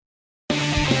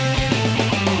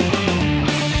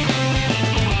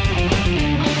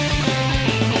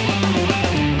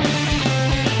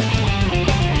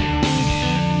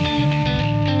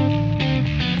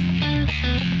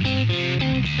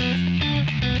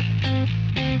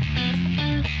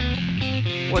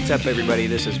What's up, everybody?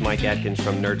 This is Mike Atkins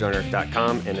from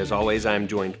NerdsOnEarth.com, and as always, I'm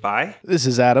joined by... This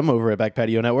is Adam over at Back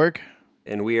Patio Network.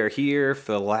 And we are here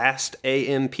for the last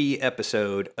AMP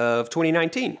episode of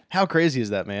 2019. How crazy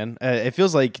is that, man? It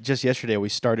feels like just yesterday we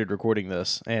started recording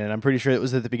this, and I'm pretty sure it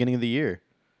was at the beginning of the year.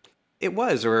 It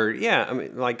was, or yeah, I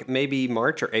mean, like maybe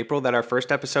March or April that our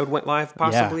first episode went live,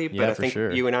 possibly. Yeah, but I think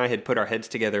sure. You and I had put our heads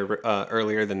together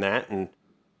earlier than that and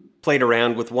played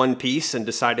around with One Piece and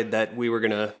decided that we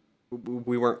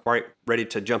weren't quite ready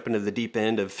to jump into the deep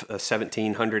end of a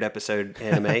 1,700 episode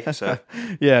anime. So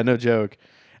yeah, no joke.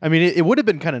 I mean, it would have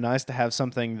been kind of nice to have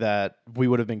something that we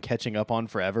would have been catching up on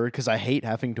forever, because I hate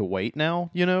having to wait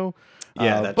now, you know?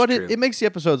 Yeah, that's but true. It makes the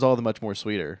episodes all the much more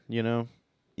sweeter, you know?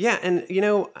 Yeah, and you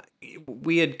know,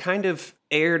 we had kind of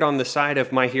aired on the side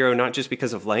of My Hero not just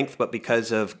because of length, but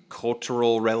because of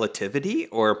cultural relativity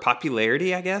or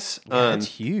popularity, I guess. Yeah, it's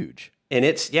huge. And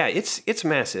it's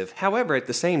massive. However, at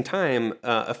the same time,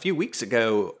 a few weeks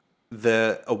ago,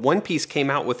 One Piece came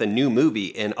out with a new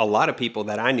movie, and a lot of people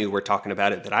that I knew were talking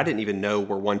about it that I didn't even know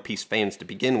were One Piece fans to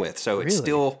begin with. So Really?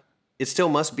 it still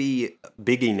must be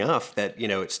big enough that, you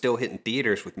know, it's still hitting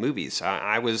theaters with movies.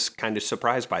 I was kind of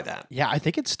surprised by that. Yeah, I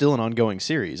think it's still an ongoing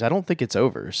series. I don't think it's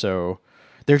over, so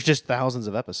there's just thousands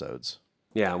of episodes.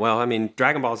 Yeah, well, I mean,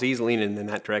 Dragon Ball Z is leaning in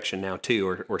that direction now too,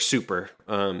 or Super.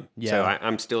 So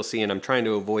I'm still I'm trying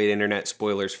to avoid internet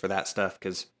spoilers for that stuff,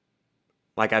 because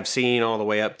like I've seen all the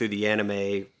way up through the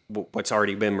anime, what's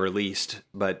already been released,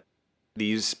 but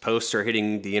these posts are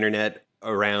hitting the internet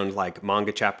around like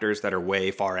manga chapters that are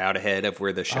way far out ahead of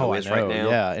where the show is right now.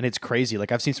 Yeah, and it's crazy.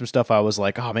 Like I've seen some stuff I was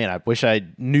like, oh man, I wish I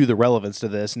knew the relevance to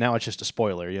this. Now it's just a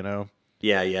spoiler, you know?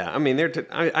 Yeah. I mean,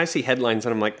 I see headlines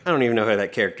and I'm like, I don't even know who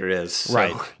that character is.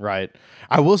 So. Right.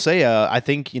 I will say, I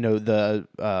think, you know,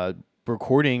 the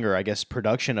recording, or I guess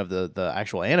production of the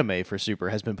actual anime for Super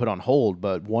has been put on hold,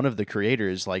 but one of the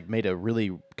creators like made a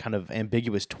really kind of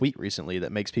ambiguous tweet recently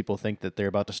that makes people think that they're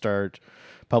about to start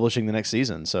publishing the next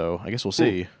season. So I guess we'll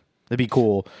see. It'd be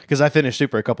cool, because I finished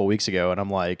Super a couple weeks ago and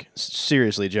I'm like,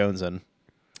 seriously jonesing.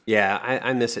 Yeah,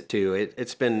 I miss it too.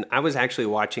 It's been, I was actually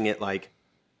watching it like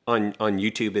on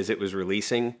YouTube as it was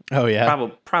releasing. Oh yeah,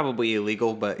 probably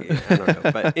illegal, but I don't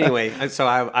know. But anyway, so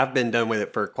I've been done with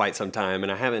it for quite some time,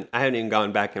 and I haven't even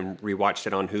gone back and rewatched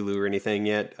it on Hulu or anything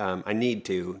yet. I need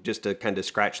to, just to kind of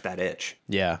scratch that itch.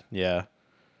 Yeah.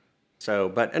 So,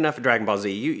 but enough of Dragon Ball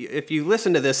Z. If you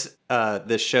listen to this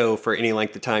show for any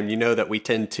length of time, you know that we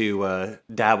tend to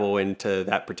dabble into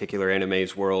that particular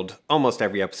anime's world almost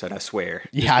every episode. I swear.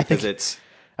 Yeah, I think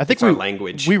it's our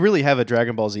language. We really have a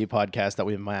Dragon Ball Z podcast that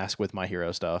we mask with My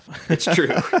Hero stuff. It's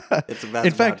true.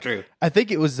 In fact, true. I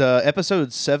think it was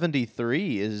episode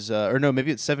 73 is, or no, maybe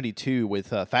it's 72 with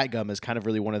Fat Gum is kind of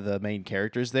really one of the main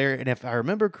characters there. And if I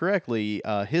remember correctly,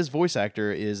 his voice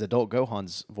actor is Adult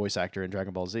Gohan's voice actor in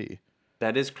Dragon Ball Z.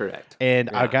 That is correct. And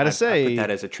yeah, I gotta say, I put that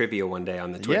as a trivia one day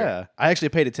on the Twitter. Yeah, I actually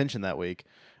paid attention that week.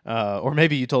 Or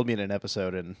maybe you told me in an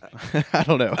episode, and I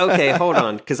don't know. Okay, hold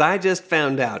on, because I just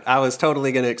found out. I was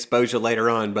totally going to expose you later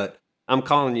on, but I'm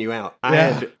calling you out.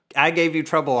 I gave you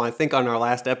trouble, I think, on our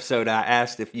last episode. I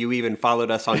asked if you even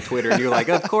followed us on Twitter, and you're like,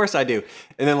 of course I do.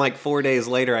 And then like 4 days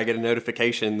later, I get a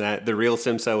notification that the real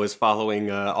Simso is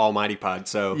following Almighty Pod.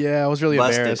 So yeah, I was really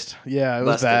embarrassed. Yeah, it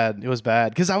was bad. It was bad.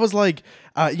 Because I was like,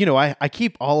 you know, I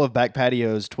keep all of Back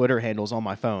Patio's Twitter handles on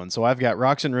my phone. So I've got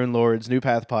Rocks and Rune Lords, New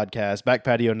Path Podcast, Back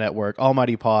Patio Network,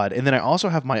 Almighty Pod. And then I also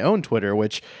have my own Twitter,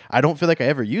 which I don't feel like I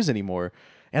ever use anymore.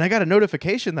 And I got a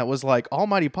notification that was like,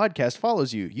 Almighty Podcast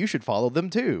follows you. You should follow them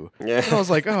too. Yeah. And I was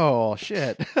like, oh,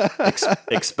 shit.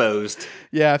 Exposed.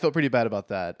 Yeah, I felt pretty bad about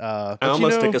that. I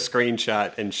almost took a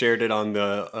screenshot and shared it on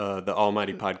the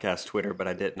Almighty Podcast Twitter, but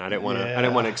I didn't. I didn't want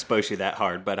to expose you that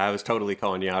hard, but I was totally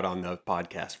calling you out on the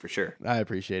podcast for sure. I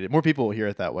appreciate it. More people will hear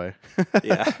it that way.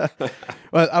 Yeah.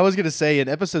 Well, I was going to say, in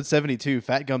episode 72,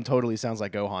 Fat Gum totally sounds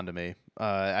like Gohan to me.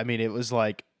 I mean, it was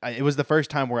like, it was the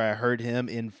first time where I heard him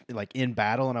in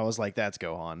battle, and I was like, that's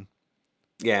Gohan.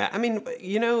 Yeah, I mean,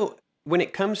 you know, when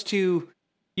it comes to,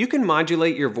 you can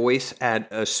modulate your voice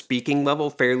at a speaking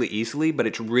level fairly easily, but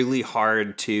it's really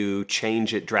hard to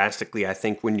change it drastically, I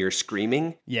think, when you're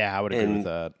screaming. Yeah, I would agree with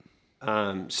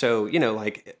that. So, you know,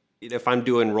 like, if I'm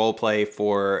doing role play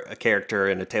for a character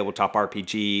in a tabletop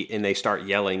RPG and they start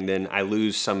yelling, then I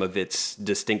lose some of its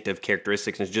distinctive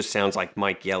characteristics and it just sounds like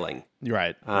Mike yelling.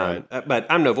 Right. But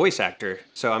I'm no voice actor,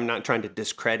 so I'm not trying to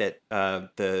discredit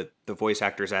the voice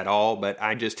actors at all. But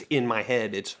I just, in my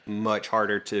head, it's much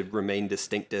harder to remain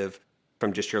distinctive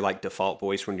from just your like default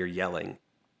voice when you're yelling.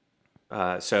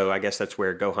 So I guess that's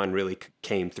where Gohan really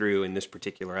came through in this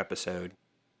particular episode.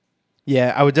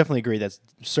 Yeah, I would definitely agree. That's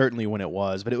certainly when it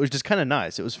was, but it was just kind of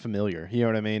nice. It was familiar. You know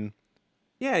what I mean?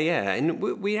 Yeah, yeah, and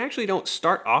we actually don't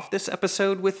start off this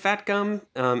episode with Fat Gum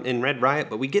in Red Riot,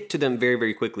 but we get to them very,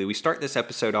 very quickly. We start this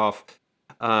episode off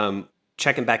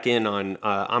checking back in on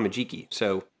Amajiki.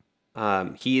 So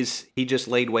he just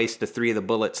laid waste to 3 of the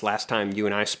bullets last time you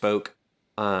and I spoke,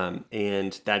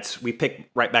 and we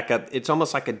pick right back up. It's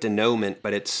almost like a denouement,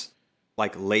 but it's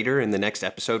like later in the next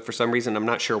episode for some reason. I'm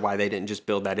not sure why they didn't just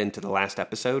build that into the last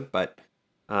episode, but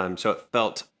so it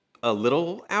felt a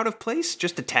little out of place,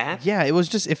 just a tad. Yeah,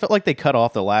 it felt like they cut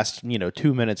off the last,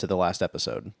 2 minutes of the last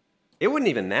episode. It wasn't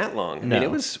even that long. I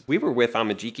mean, we were with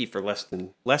Amajiki for less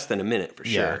than a minute for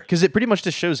sure. Because it pretty much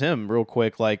just shows him real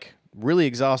quick, like really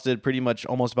exhausted, pretty much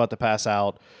almost about to pass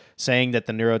out, saying that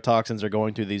the neurotoxins are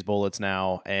going through these bullets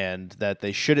now and that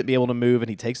they shouldn't be able to move, and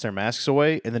he takes their masks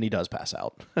away, and then he does pass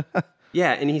out.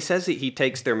 Yeah, and he says that he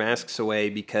takes their masks away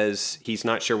because he's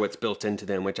not sure what's built into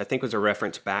them, which I think was a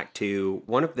reference back to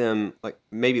one of them, like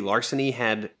maybe Larceny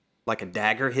had like a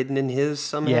dagger hidden in his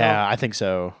somehow. Yeah, I think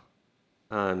so.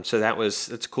 So it's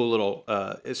a cool little,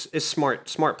 it's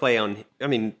smart play on. I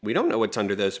mean, we don't know what's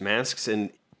under those masks,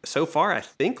 and so far I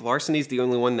think Larceny's the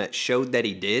only one that showed that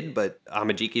he did, but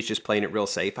Amajiki's just playing it real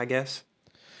safe, I guess.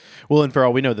 Well, and for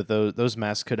all we know, that those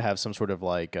masks could have some sort of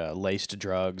like laced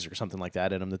drugs or something like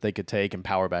that in them that they could take and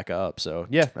power back up. So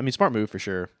yeah, I mean, smart move for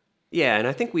sure. Yeah, and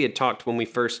I think we had talked when we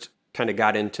first kind of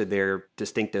got into their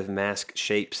distinctive mask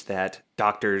shapes that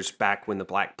doctors back when the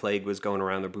Black Plague was going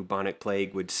around, the bubonic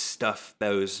plague, would stuff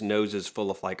those noses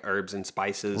full of like herbs and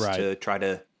spices to try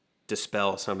to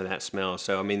dispel some of that smell.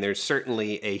 So I mean, there's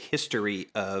certainly a history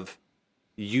of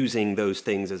using those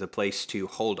things as a place to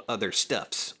hold other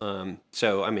stuffs.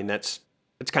 So I mean, it's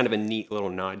kind of a neat little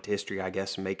nod to history, I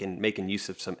guess, making use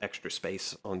of some extra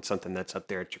space on something that's up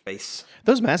there at your face.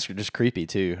 Those masks are just creepy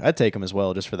too. I'd take them as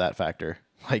well just for that factor.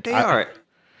 Like they are,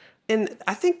 and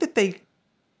I think that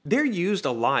they're used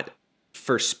a lot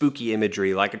for spooky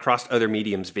imagery, like across other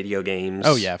mediums, video games.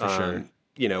 Oh yeah, for sure.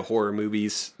 Horror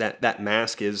movies. That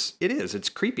mask it's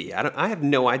creepy. I have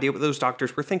no idea what those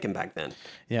doctors were thinking back then.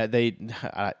 Yeah,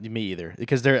 me either,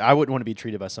 because I wouldn't want to be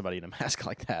treated by somebody in a mask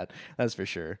like that. That's for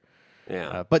sure.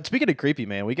 Yeah. But speaking of creepy,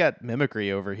 man, we got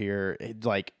Mimicry over here,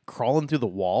 like crawling through the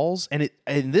walls, and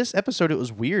in this episode it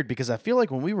was weird because I feel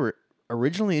like when we were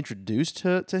originally introduced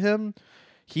to him,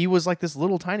 he was like this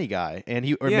little tiny guy, and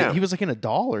he was like in a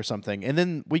doll or something. And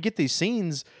then we get these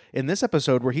scenes in this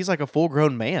episode where he's like a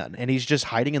full-grown man, and he's just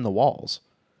hiding in the walls.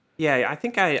 Yeah, I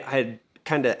think I had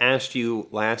kind of asked you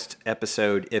last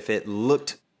episode if it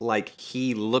looked like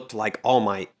he looked like All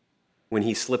Might when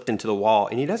he slipped into the wall,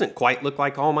 and he doesn't quite look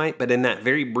like All Might, but in that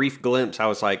very brief glimpse, I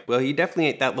was like, well, he definitely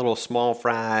ain't that little small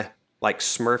fry, like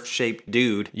Smurf-shaped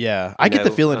dude. Yeah, I get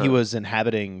the feeling he was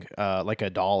inhabiting like a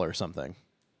doll or something.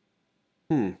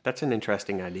 That's an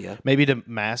interesting idea. Maybe to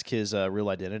mask his real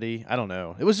identity. I don't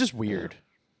know. It was just weird.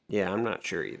 Yeah, I'm not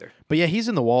sure either. But yeah, he's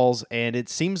in the walls, and it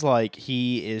seems like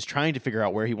he is trying to figure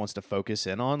out where he wants to focus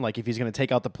in on, like if he's going to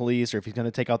take out the police or if he's going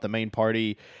to take out the main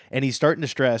party. And he's starting to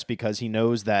stress because he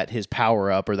knows that his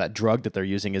power-up or that drug that they're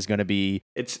using is going to be...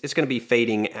 It's going to be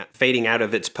fading out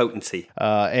of its potency.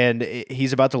 And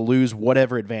he's about to lose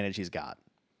whatever advantage he's got.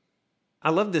 I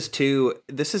love this, too.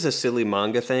 This is a silly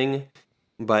manga thing.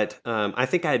 But I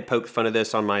think I had poked fun of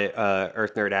this on my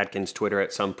Earth Nerd Adkins Twitter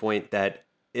at some point, that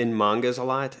in mangas a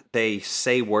lot, they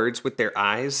say words with their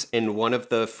eyes. And one of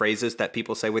the phrases that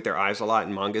people say with their eyes a lot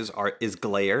in mangas is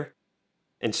glare.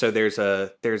 And so there's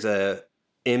a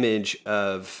image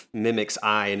of Mimic's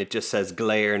eye, and it just says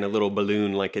glare in a little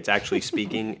balloon like it's actually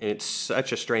speaking. And it's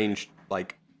such a strange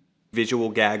like visual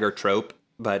gag or trope,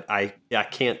 but I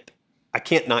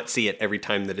can't not see it every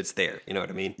time that it's there. You know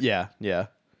what I mean? Yeah, yeah.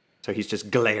 So he's just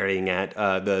glaring at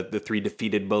the 3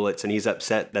 defeated bullets, and he's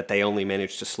upset that they only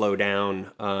managed to slow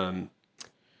down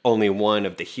only one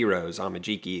of the heroes,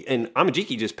 Amajiki. And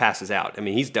Amajiki just passes out. I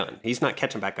mean, he's done. He's not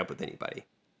catching back up with anybody.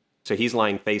 So he's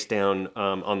lying face down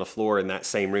on the floor in that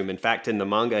same room. In fact, in the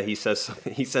manga, he says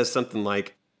something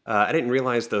like, I didn't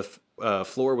realize the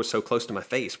floor was so close to my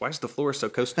face. Why is the floor so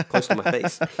close to my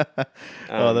face?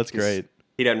 Oh, that's great.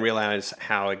 He doesn't realize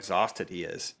how exhausted he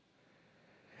is.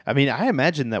 I mean, I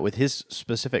imagine that with his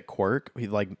specific quirk,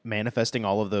 like manifesting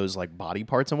all of those like body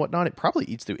parts and whatnot, it probably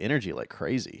eats through energy like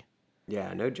crazy.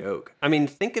 Yeah, no joke. I mean,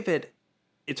 think of it.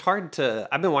 It's hard to...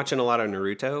 I've been watching a lot of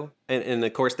Naruto, and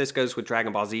of course this goes with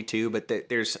Dragon Ball Z too, but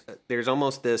there's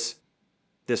almost this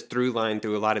through line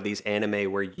through a lot of these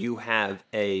anime where you have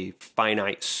a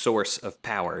finite source of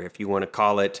power, if you want to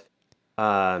call it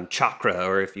chakra,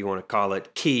 or if you want to call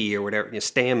it ki or whatever,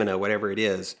 stamina, whatever it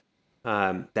is.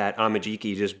 that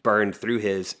Amajiki just burned through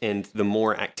his, and the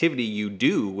more activity you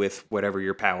do with whatever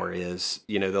your power is,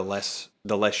 the less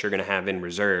you're going to have in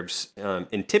reserves.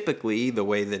 And typically, the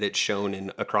way that it's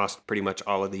shown across pretty much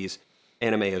all of these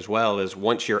anime as well is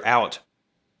once you're out,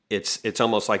 it's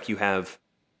almost like you have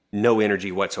no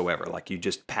energy whatsoever, like you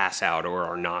just pass out or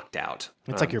are knocked out.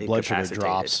 It's like your blood sugar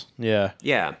drops. Yeah.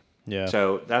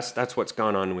 So that's what's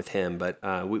gone on with him. But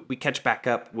we catch back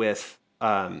up with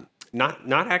not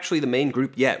actually the main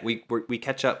group yet. We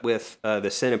catch up with the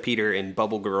Centipeder and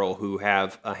Bubble Girl, who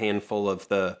have a handful of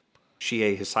the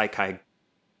Chie Hisaikai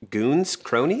goons,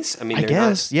 cronies. I mean, they're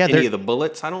not any of the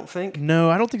bullets, I don't think. No,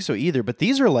 I don't think so either. But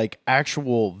these are like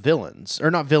actual villains, or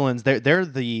not villains. They're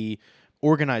the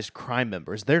organized crime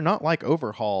members. They're not like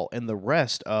Overhaul and the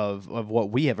rest of what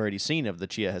we have already seen of the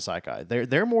Chie Hisaikai.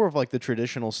 They're more of like the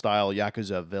traditional style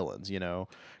Yakuza villains,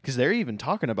 because they're even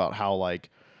talking about how like,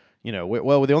 the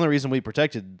only reason we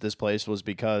protected this place was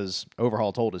because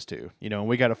Overhaul told us to, and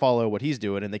we got to follow what he's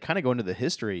doing. And they kind of go into the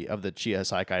history of the Chie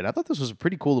Hisaikai. And I thought this was a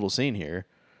pretty cool little scene here.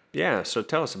 Yeah, so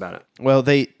tell us about it. Well,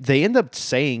 they end up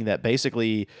saying that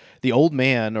basically the old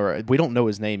man, or we don't know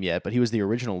his name yet, but he was the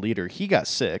original leader. He got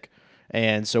sick.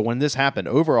 And so when this happened,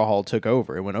 Overhaul took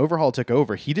over. And when Overhaul took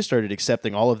over, he just started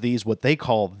accepting all of these, what they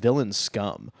call villain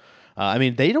scum. I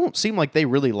mean, they don't seem like they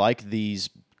really like these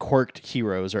quirked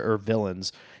heroes or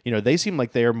villains. They seem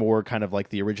like they're more kind of like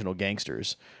the original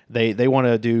gangsters. They want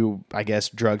to do, I guess,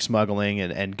 drug smuggling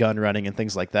and gun running and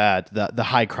things like that, the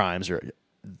high crimes,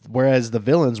 whereas the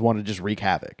villains want to just wreak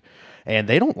havoc. And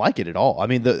they don't like it at all. I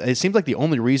mean, it seems like the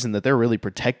only reason that they're really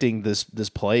protecting this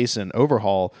place and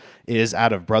Overhaul is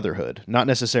out of brotherhood, not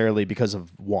necessarily because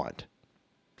of want.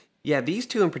 Yeah, these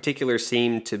two in particular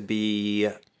seem to be...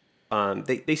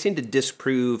 they seem to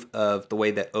disprove of the way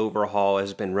that Overhaul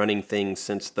has been running things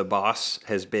since the boss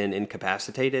has been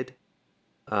incapacitated.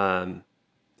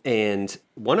 And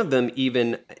one of them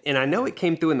even... And I know it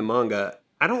came through in the manga.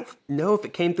 I don't know if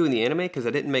it came through in the anime because I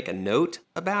didn't make a note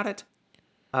about it.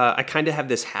 I kind of have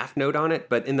this half note on it,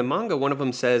 but in the manga, one of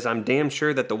them says, "I'm damn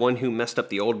sure that the one who messed up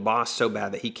the old boss so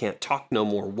bad that he can't talk no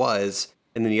more was,"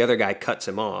 and then the other guy cuts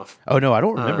him off. Oh, no, I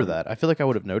don't remember that. I feel like I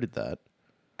would have noted that.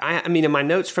 I mean, in my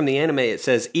notes from the anime, it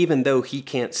says, even though he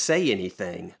can't say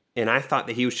anything, and I thought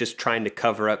that he was just trying to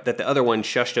cover up, that the other one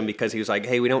shushed him because he was like,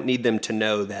 hey, we don't need them to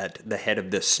know that the head of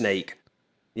this snake,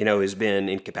 has been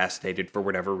incapacitated for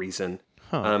whatever reason.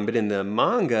 Huh. But in the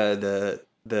manga,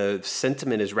 the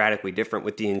sentiment is radically different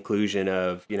with the inclusion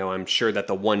of, I'm sure that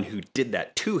the one who did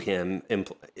that to him,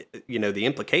 the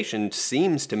implication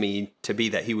seems to me to be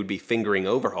that he would be fingering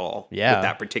Overhaul with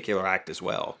that particular act as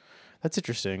well. That's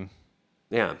interesting.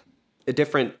 Yeah.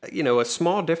 A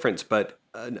small difference, but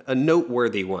a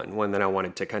noteworthy one that I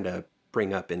wanted to kind of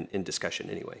bring up in discussion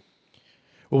anyway.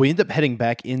 Well, we end up heading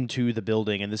back into the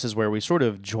building, and this is where we sort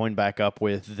of join back up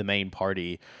with the main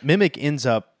party. Mimic ends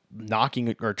up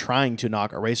knocking or trying to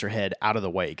knock Eraserhead out of the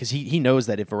way because he knows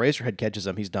that if Eraserhead catches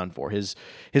him, he's done for. His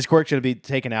quirk's going to be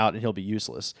taken out and he'll be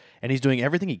useless. And he's doing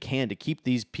everything he can to keep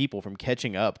these people from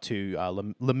catching up to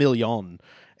Le Million.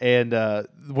 And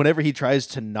whenever he tries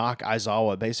to knock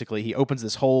Aizawa, basically he opens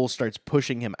this hole, starts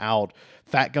pushing him out.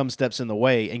 Fat Gum steps in the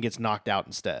way and gets knocked out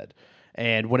instead.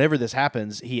 And whenever this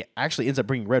happens, he actually ends up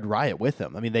bringing Red Riot with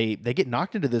him. I mean, they get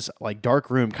knocked into this like dark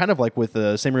room, kind of like with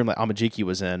the same room that Amajiki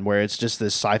was in, where it's just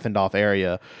this siphoned off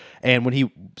area. And when he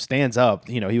stands up,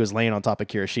 he was laying on top of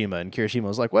Kirishima, and Kirishima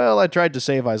was like, well, I tried to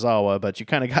save Aizawa, but you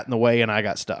kind of got in the way and I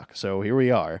got stuck. So here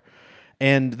we are.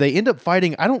 And they end up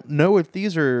fighting. I don't know if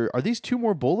these are these two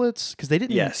more bullets? Because they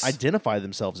didn't identify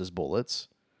themselves as bullets.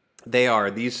 They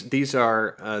are. These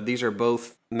are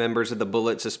both members of the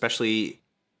Bullets, especially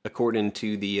according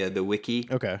to the wiki.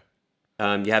 Okay.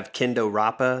 You have Kendo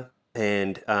Rappa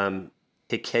and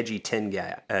Hikeji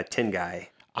Tengai.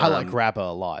 I like Rappa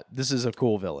a lot. This is a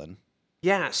cool villain.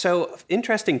 Yeah, so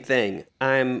interesting thing.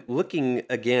 I'm looking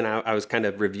again, I was kind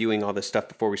of reviewing all this stuff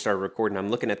before we started recording. I'm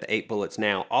looking at the 8 bullets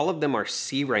now. All of them are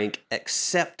C rank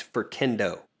except for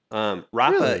Kendo.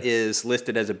 Rappa is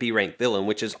listed as a B rank villain,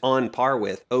 which is on par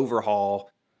with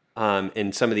Overhaul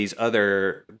and some of these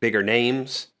other bigger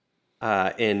names.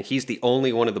 And he's the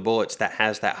only one of the bullets that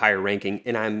has that higher ranking.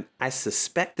 And I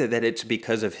suspect that it's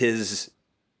because of his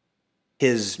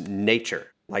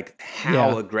nature, like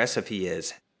how aggressive he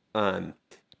is.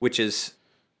 Which is,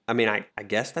 I mean, I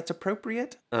guess that's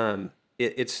appropriate.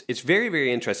 It's very,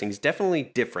 very interesting. He's definitely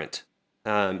different.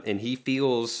 And he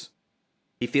feels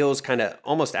kind of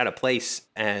almost out of place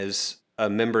as a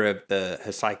member of the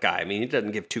Hisaikai. I mean, he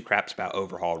doesn't give two craps about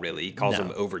Overhaul, really. He calls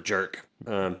him Overjerk.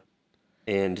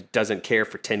 and doesn't care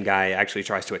for Tengai. Actually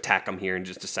tries to attack him here in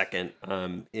just a second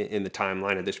in the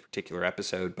timeline of this particular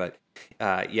episode. But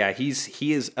yeah,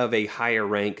 he is of a higher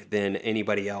rank than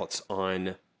anybody else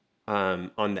on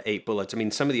the 8 Bullets. I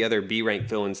mean, some of the other B rank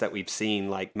villains that we've seen,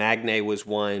 like Magne was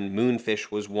one,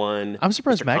 Moonfish was one. I'm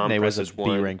surprised Mr. Magne Compress was a is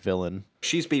one. B rank villain.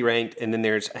 She's B ranked, and then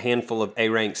there's a handful of A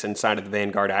ranks inside of the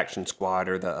Vanguard Action Squad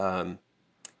or the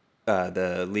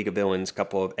League of Villains,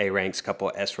 couple of A ranks, couple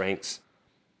of S ranks.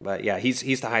 But yeah,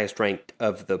 he's the highest ranked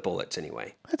of the Bullets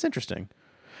anyway. That's interesting.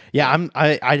 Yeah,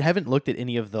 I haven't looked at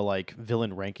any of the like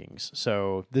villain rankings,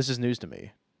 so this is news to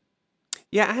me.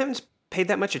 Yeah, I haven't paid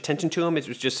that much attention to him. It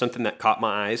was just something that caught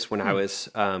my eyes when I was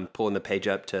pulling the page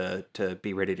up to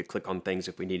be ready to click on things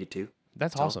if we needed to.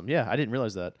 That's awesome. Yeah, I didn't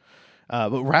realize that.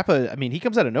 But Rappa, I mean, he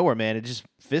comes out of nowhere, man. It just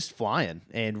fist flying.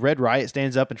 And Red Riot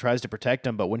stands up and tries to protect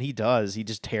him, but when he does, he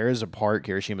just tears apart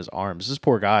Kirishima's arms. This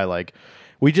poor guy, like,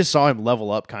 we just saw him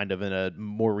level up kind of in a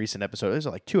more recent episode. It was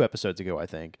like 2 episodes ago, I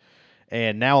think.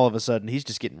 And now all of a sudden, he's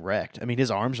just getting wrecked. I mean, his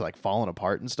arms are like falling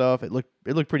apart and stuff. It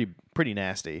looked pretty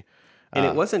nasty. And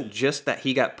it wasn't just that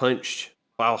he got punched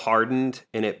while hardened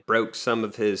and it broke some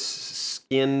of his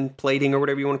skin plating or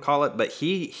whatever you want to call it, but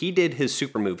he did his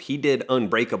super move. He did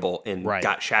Unbreakable and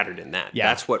got shattered in that. Yeah.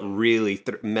 That's what really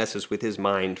messes with his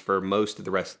mind for most of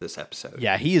the rest of this episode.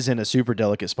 Yeah, he is in a super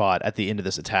delicate spot at the end of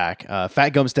this attack.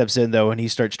 Fat Gum steps in, though, and he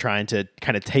starts trying to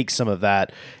kind of take some of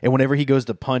that. And whenever he goes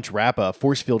to punch Rappa,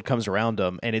 Force Field comes around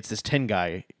him, and it's this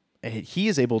Tengai. He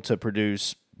is able to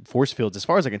produce force fields. As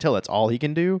far as I can tell, that's all he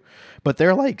can do, but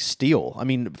they're like steel. I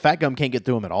mean, Fat Gum can't get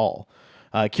through him at all.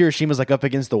 Kirishima's like up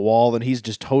against the wall, and he's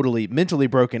just totally mentally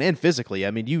broken and physically. I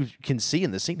mean, you can see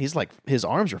in the scene, he's like, his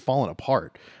arms are falling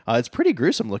apart. It's pretty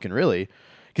gruesome looking, really,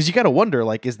 because you got to wonder,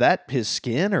 like, is that his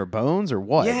skin or bones or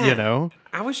what? Yeah. You know,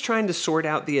 I was trying to sort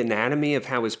out the anatomy of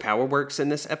how his power works in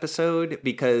this episode,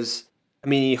 because I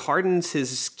mean, he hardens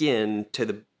his skin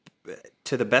to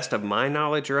the best of my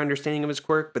knowledge or understanding of his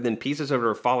quirk, but then pieces of it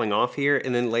are falling off here.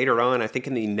 And then later on, I think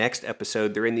in the next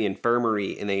episode, they're in the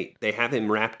infirmary and they have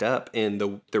him wrapped up. And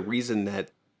the reason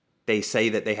that they say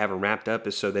that they have him wrapped up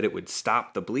is so that it would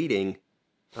stop the bleeding.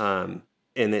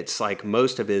 And it's like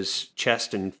most of his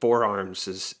chest and forearms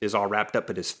is all wrapped up,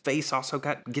 but his face also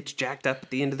gets jacked up at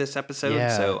the end of this episode.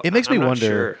 Yeah. So it makes me wonder,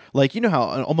 sure. Like, you know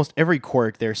how almost every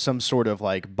quirk, there's some sort of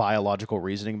like biological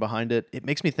reasoning behind it. It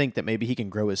makes me think that maybe he can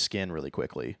grow his skin really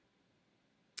quickly.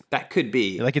 That could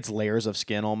be. Like it's layers of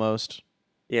skin almost.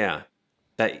 Yeah.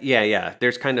 Yeah.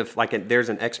 There's kind of like there's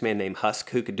an X-Man named Husk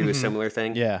who could do a similar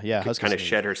thing. Yeah. Could kind of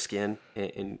shed her skin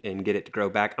and get it to grow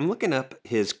back. I'm looking up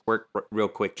his quirk real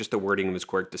quick, just the wording of his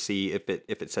quirk to see if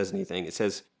it says anything. It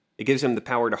says it gives him the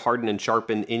power to harden and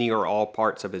sharpen any or all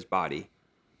parts of his body.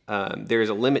 There is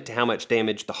a limit to how much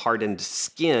damage the hardened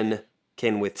skin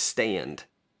can withstand,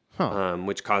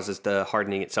 which causes the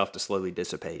hardening itself to slowly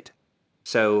dissipate.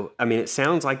 So, I mean, it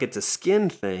sounds like it's a skin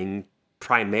thing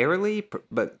primarily,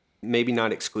 but maybe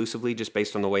not exclusively, just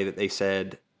based on the way that they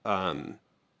said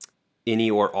any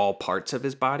or all parts of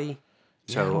his body.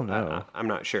 So I don't know. I'm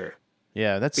not sure.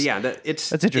 Yeah, that's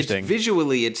interesting. It's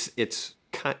visually, it's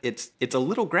a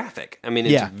little graphic. I mean,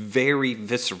 it's very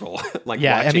visceral, like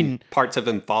watching parts of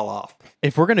him fall off.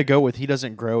 If we're gonna go with he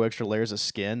doesn't grow extra layers of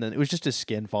skin, then it was just his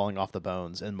skin falling off the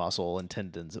bones and muscle and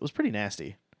tendons. It was pretty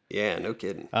nasty. Yeah, no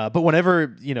kidding. But whenever,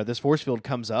 this force field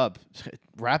comes up,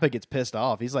 Rappa gets pissed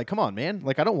off. He's like, come on, man.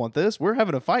 Like, I don't want this. We're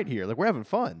having a fight here. Like, we're having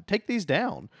fun. Take these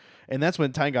down. And that's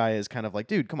when Tengai is kind of like,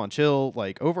 dude, come on, chill.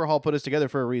 Like, Overhaul put us together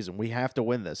for a reason. We have to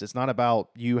win this. It's not about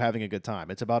you having a good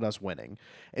time. It's about us winning.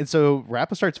 And so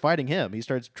Rappa starts fighting him. He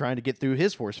starts trying to get through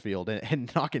his force field and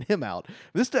knocking him out.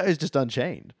 This guy is just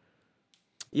unchained.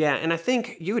 Yeah, and I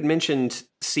think you had mentioned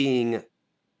seeing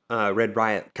Red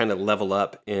Riot kind of level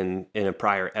up in a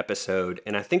prior episode,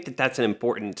 and I think that's an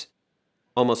important,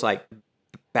 almost like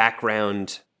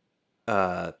background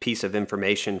piece of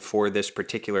information for this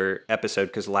particular episode,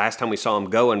 because last time we saw him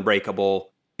go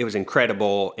Unbreakable, it was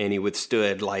incredible, and he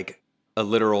withstood like a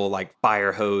literal like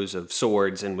fire hose of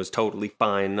swords and was totally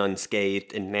fine,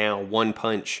 unscathed, and now one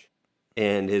punch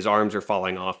and his arms are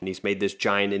falling off and he's made this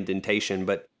giant indentation.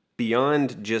 But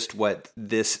beyond just what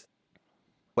this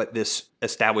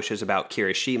establishes about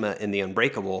Kirishima in the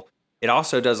Unbreakable, it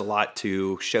also does a lot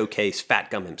to showcase Fat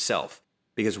Gum himself.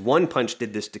 Because one punch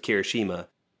did this to Kirishima,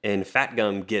 and Fat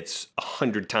Gum gets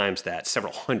 100 times that,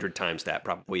 several hundred times that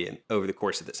probably over the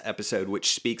course of this episode,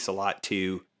 which speaks a lot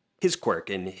to his quirk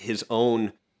and his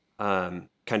own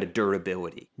kind of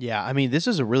durability. Yeah, I mean, this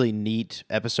is a really neat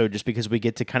episode just because we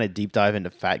get to kind of deep dive into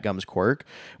Fat Gum's quirk.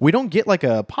 We don't get like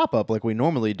a pop-up like we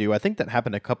normally do. I think that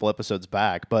happened a couple episodes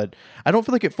back, but I don't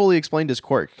feel like it fully explained his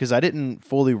quirk because I didn't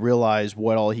fully realize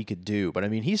what all he could do. But I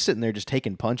mean, he's sitting there just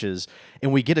taking punches,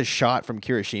 and we get a shot from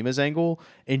Kirishima's angle,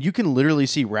 and you can literally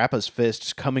see Rappa's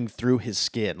fists coming through his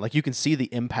skin. Like you can see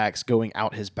the impacts going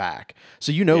out his back.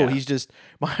 So he's just...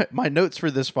 My notes for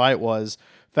this fight was...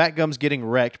 Fat Gum's getting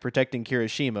wrecked protecting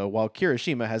Kirishima while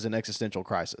Kirishima has an existential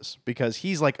crisis because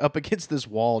he's like up against this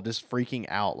wall just freaking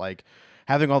out, like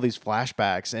having all these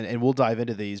flashbacks, and we'll dive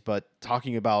into these, but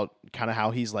talking about kind of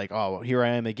how he's like, oh, here I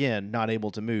am again, not able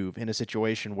to move in a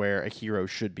situation where a hero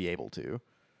should be able to.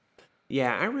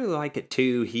 Yeah, I really like it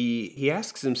too. He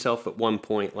asks himself at one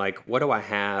point, like, what do I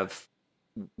have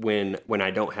when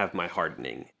I don't have my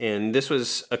hardening? And this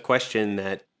was a question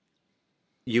that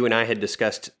you and I had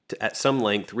discussed at some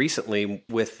length recently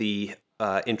with the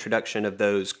introduction of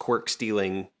those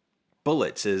quirk-stealing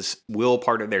bullets. Is will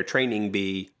part of their training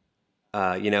be,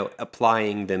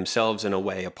 applying themselves in a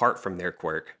way apart from their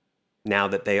quirk, now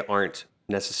that they aren't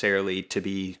necessarily to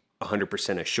be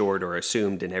 100% assured or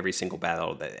assumed in every single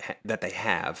battle that they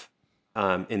have.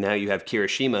 And now you have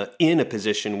Kirishima in a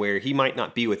position where he might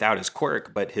not be without his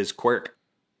quirk, but his quirk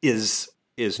is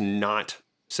not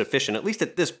sufficient, at least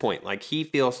at this point. Like he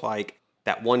feels like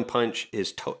that one punch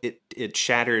is it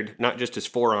shattered not just his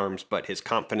forearms but his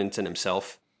confidence in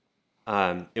himself,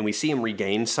 and we see him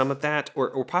regain some of that,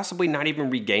 or possibly not even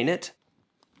regain it.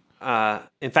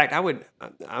 In fact, I'm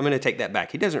going to take that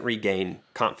back. He doesn't regain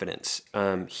confidence.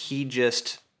 He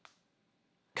just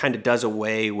kind of does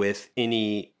away with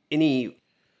any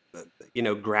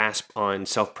grasp on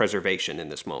self-preservation in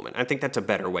this moment. I think that's a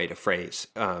better way to phrase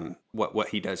what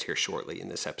he does here shortly in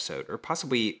this episode, or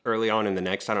possibly early on in the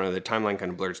next. I don't know. The timeline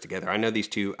kind of blurs together. I know these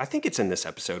two. I think it's in this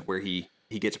episode where he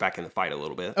gets back in the fight a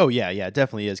little bit. Oh yeah, it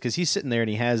definitely is, because he's sitting there and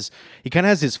he kind of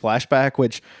has his flashback,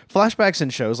 which flashbacks in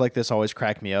shows like this always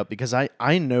crack me up because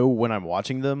I know when I'm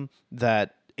watching them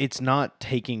that it's not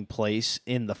taking place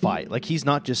in the fight. Like he's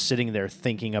not just sitting there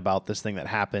thinking about this thing that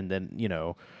happened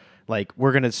and like,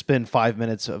 we're going to spend 5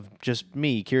 minutes of just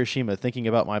me, Kirishima, thinking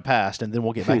about my past, and then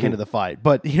we'll get back into the fight.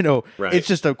 But, right. It's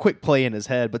just a quick play in his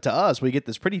head. But to us, we get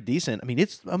this pretty decent, I mean,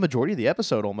 it's a majority of the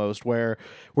episode almost, where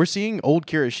we're seeing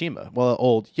old young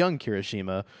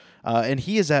Kirishima, and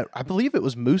he is at, I believe it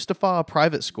was Mustafaa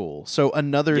Private School. So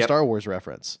another Star Wars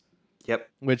reference. Yep.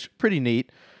 Which, pretty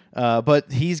neat.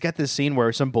 But he's got this scene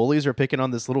where some bullies are picking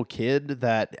on this little kid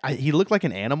that he looked like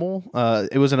an animal.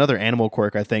 It was another animal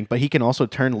quirk, I think, but he can also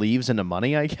turn leaves into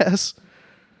money, I guess,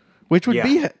 which would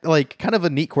be like kind of a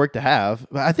neat quirk to have.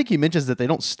 I think he mentions that they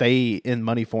don't stay in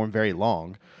money form very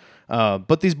long.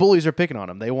 But these bullies are picking on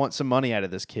him. They want some money out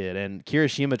of this kid, and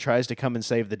Kirishima tries to come and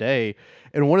save the day.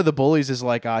 And one of the bullies is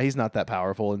like, he's not that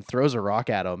powerful, and throws a rock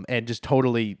at him and just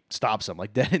totally stops him,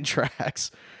 like dead in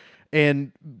tracks.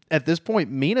 And at this point,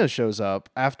 Mina shows up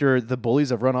after the bullies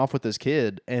have run off with this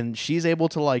kid, and she's able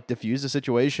to like diffuse the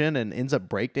situation and ends up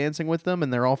breakdancing with them,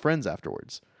 and they're all friends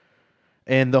afterwards.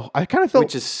 And I kind of felt,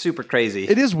 which is super crazy.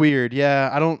 It is weird,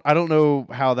 yeah. I don't know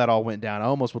how that all went down. I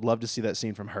almost would love to see that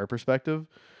scene from her perspective.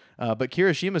 But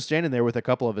Kirishima's standing there with a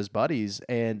couple of his buddies,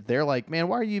 and they're like, "Man,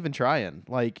 why are you even trying?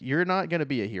 Like, you're not gonna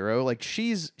be a hero. Like,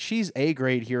 she's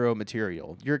A-grade hero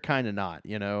material. You're kind of not,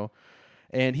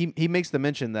 And he makes the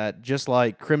mention that just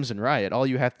like Crimson Riot, all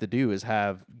you have to do is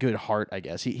have good heart, I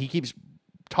guess. He keeps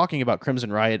talking about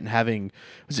Crimson Riot and having,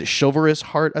 was it chivalrous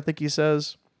heart, I think he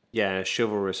says? Yeah,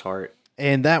 chivalrous heart.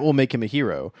 And that will make him a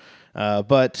hero.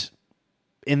 But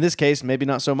in this case, maybe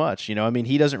not so much. I mean,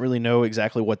 he doesn't really know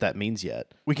exactly what that means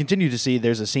yet. We continue to see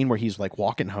there's a scene where he's like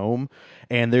walking home,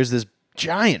 and there's this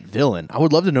giant villain. I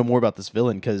would love to know more about this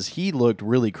villain because he looked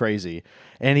really crazy.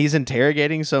 And he's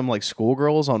interrogating some like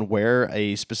schoolgirls on where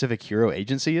a specific hero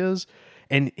agency is.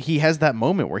 And he has that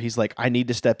moment where he's like, I need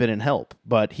to step in and help,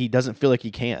 but he doesn't feel like he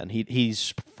can.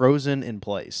 He's frozen in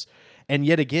place. And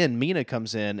yet again, Mina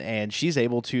comes in and she's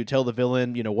able to tell the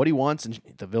villain, what he wants, and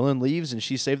the villain leaves and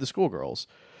she saved the schoolgirls.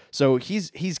 So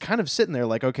he's kind of sitting there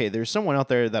like, okay, there's someone out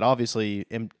there that obviously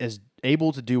is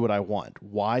able to do what I want.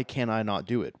 Why can I not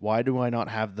do it? Why do I not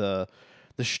have the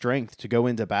strength to go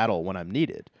into battle when I'm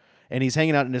needed? And he's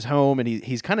hanging out in his home, and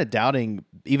he's kind of doubting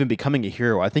even becoming a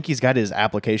hero. I think he's got his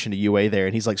application to UA there,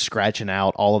 and he's like scratching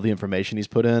out all of the information he's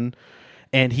put in.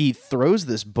 And he throws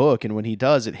this book, and when he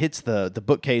does, it hits the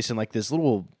bookcase, and like this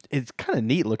little, it's kind of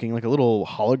neat looking, like a little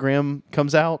hologram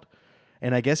comes out.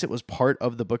 And I guess it was part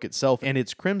of the book itself, and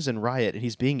it's Crimson Riot, and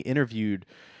he's being interviewed.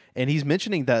 And he's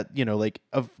mentioning that, like,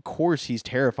 of course he's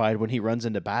terrified when he runs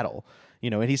into battle.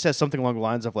 And he says something along the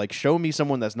lines of like, show me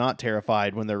someone that's not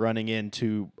terrified when they're running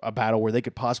into a battle where they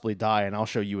could possibly die, and I'll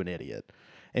show you an idiot.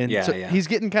 And so he's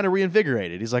getting kind of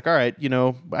reinvigorated. He's like, all right,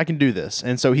 I can do this.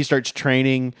 And so he starts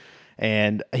training,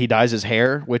 and he dyes his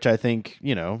hair, which I think,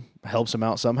 helps him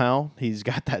out somehow. He's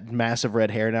got that massive red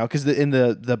hair now, because in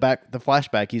the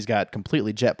flashback, he's got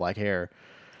completely jet black hair.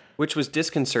 Which was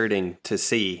disconcerting to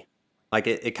see. Like,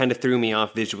 it kind of threw me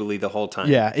off visually the whole time.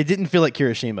 Yeah, it didn't feel like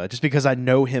Kirishima, just because I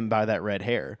know him by that red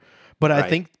hair. But I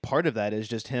think part of that is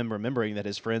just him remembering that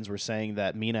his friends were saying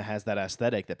that Mina has that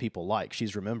aesthetic that people like.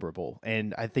 She's rememberable.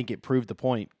 And I think it proved the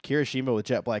point. Kirishima with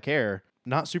jet black hair,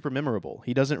 not super memorable.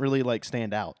 He doesn't really like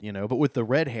stand out, But with the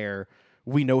red hair,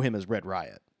 we know him as Red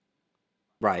Riot.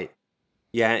 Right.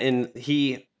 Yeah, and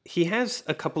he has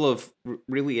a couple of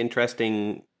really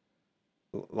interesting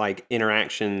like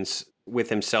interactions with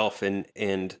himself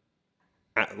and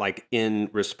like in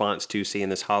response to seeing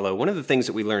this hollow. One of the things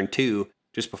that we learned too,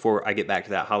 just before I get back to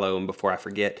that hollow and before I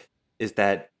forget, is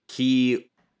that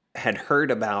he had heard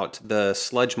about the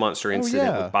sludge monster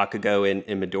incident with Bakugo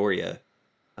and Midoriya.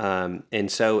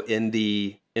 And so in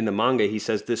the manga, he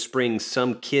says, this spring,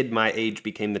 some kid my age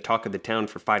became the talk of the town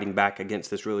for fighting back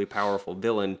against this really powerful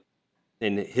villain.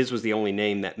 And his was the only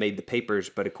name that made the papers.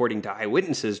 But according to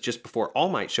eyewitnesses, just before All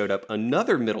Might showed up,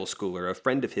 another middle schooler, a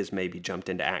friend of his maybe, jumped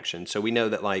into action. So we know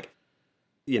that, like,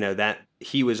 that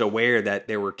he was aware that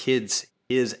there were kids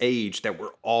his age that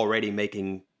were already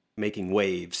making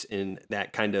waves, and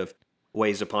that kind of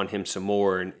weighs upon him some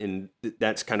more. And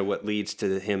that's kind of what leads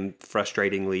to him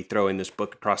frustratingly throwing this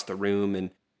book across the room.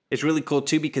 And it's really cool,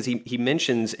 too, because he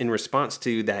mentions in response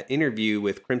to that interview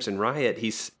with Crimson Riot,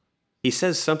 he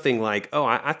says something like, oh,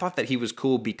 I thought that he was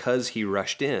cool because he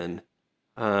rushed in.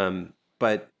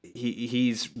 But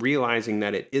he's realizing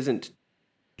that it isn't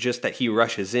just that he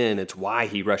rushes in, it's why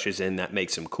he rushes in that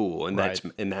makes him cool. And that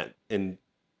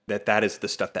is the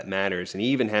stuff that matters. And he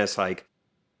even has like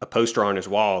a poster on his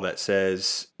wall that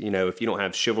says, if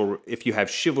you have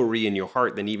chivalry in your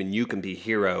heart, then even you can be a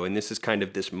hero. And this is kind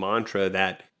of this mantra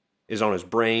that is on his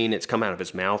brain. It's come out of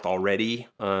his mouth already.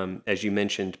 As you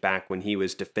mentioned back when he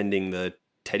was defending the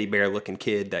teddy bear looking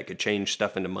kid that could change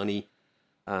stuff into money.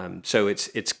 So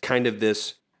it's kind of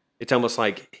this, it's almost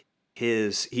like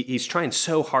he's trying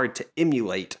so hard to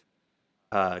emulate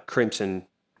Crimson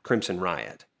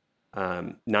Riot.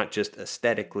 Not just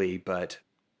aesthetically, but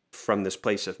from this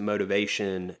place of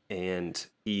motivation. And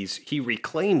he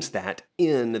reclaims that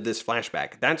in this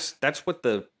flashback. That's what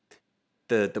the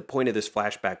point of this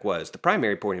flashback was, the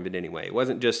primary point of it anyway. It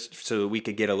wasn't just so we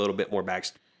could get a little bit more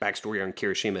backstory on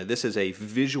Kirishima. This is a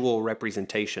visual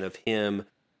representation of him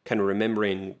kind of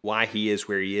remembering why he is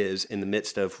where he is in the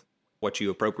midst of what you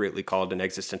appropriately called an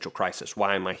existential crisis.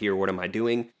 Why am I here? What am I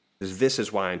doing? This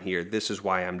is why I'm here. This is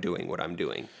why I'm doing what I'm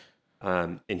doing.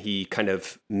 And he kind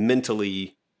of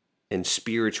mentally and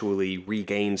spiritually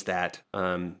regains that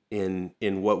in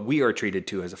what we are treated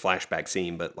to as a flashback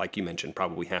scene, but like you mentioned,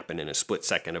 probably happened in a split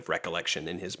second of recollection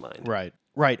in his mind.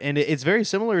 Right. And it's very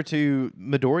similar to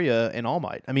Midoriya and All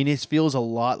Might. I mean, it feels a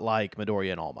lot like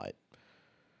Midoriya and All Might.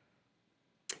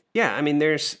 Yeah, I mean,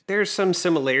 there's some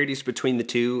similarities between the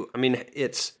two. I mean,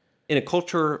 it's in a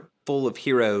culture full of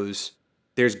heroes,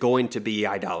 there's going to be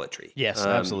idolatry. Yes,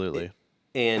 absolutely.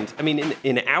 And I mean,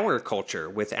 in our culture,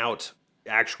 without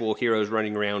actual heroes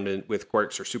running around with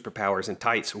quirks or superpowers and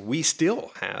tights, we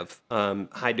still have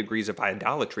high degrees of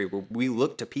idolatry where we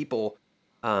look to people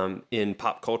in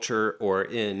pop culture or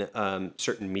in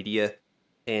certain media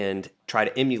and try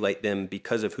to emulate them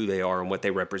because of who they are and what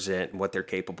they represent and what they're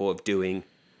capable of doing.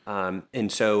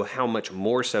 And so how much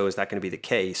more so is that going to be the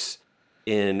case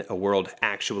in a world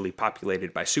actually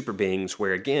populated by super beings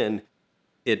where, again,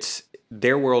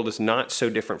 their world is not so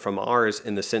different from ours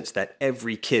in the sense that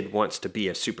every kid wants to be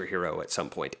a superhero at some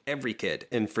point. Every kid.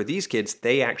 And for these kids,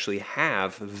 they actually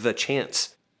have the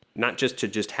chance, not just to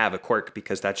just have a quirk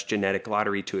because that's genetic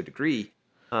lottery to a degree,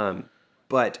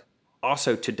 but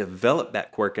also to develop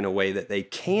that quirk in a way that they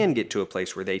can get to a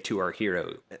place where they too are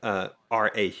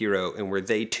a hero, and where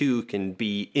they too can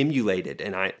be emulated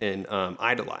and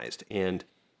idolized. And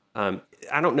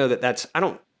I don't know that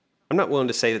I'm not willing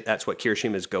to say that that's what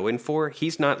Kirishima is going for.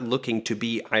 He's not looking to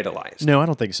be idolized. No, I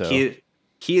don't think so.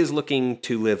 he is looking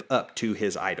to live up to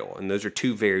his idol, and those are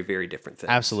two very, very different things.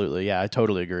 Absolutely, yeah, I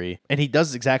totally agree. And he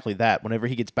does exactly that whenever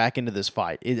he gets back into this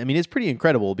fight. It's pretty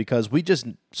incredible because we just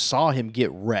saw him get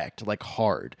wrecked, like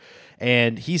hard.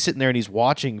 And he's sitting there and he's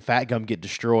watching Fat Gum get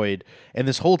destroyed. And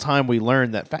this whole time we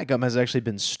learn that Fat Gum has actually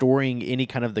been storing any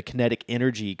kind of the kinetic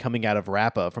energy coming out of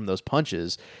Rappa from those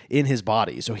punches in his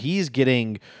body. So he's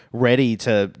getting ready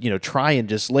to, try and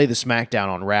just lay the smackdown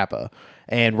on Rappa.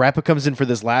 And Rappa comes in for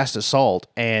this last assault,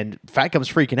 and Fat Gum's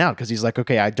freaking out because he's like,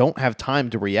 okay, I don't have time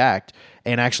to react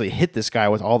and actually hit this guy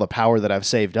with all the power that I've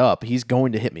saved up. He's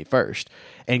going to hit me first.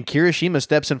 And Kirishima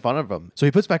steps in front of him. So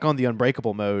he puts back on the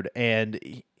unbreakable mode,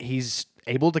 and he's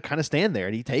able to kind of stand there,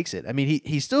 and he takes it. I mean,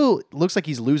 he still looks like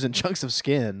he's losing chunks of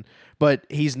skin, but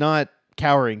he's not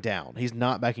cowering down. He's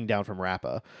not backing down from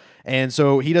Rappa. And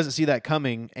so he doesn't see that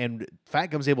coming, and Fat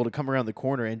Gum's able to come around the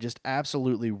corner and just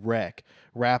absolutely wreck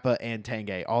Rappa and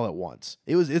Tanguy all at once.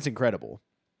 It's incredible.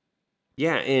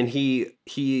 Yeah, and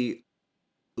he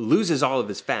loses all of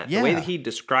his fat. Yeah. The way that he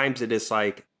describes it is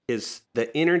like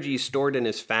the energy stored in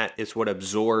his fat is what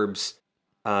absorbs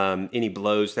any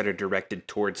blows that are directed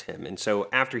towards him. And so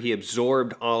after he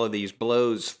absorbed all of these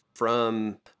blows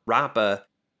from Rappa,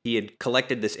 he had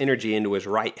collected this energy into his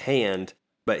right hand,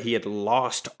 but he had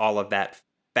lost all of that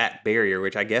fat barrier,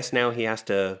 which I guess now he has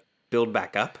to build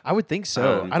back up. I would think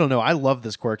so. I don't know. I love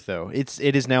this quirk though. It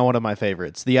is now one of my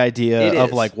favorites. The idea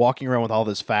of like walking around with all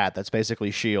this fat that's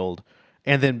basically shield,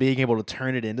 and then being able to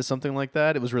turn it into something like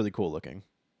that. It was really cool looking.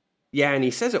 Yeah, and he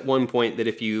says at one point that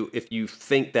if you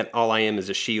think that all I am is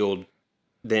a shield,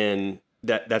 then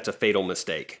that's a fatal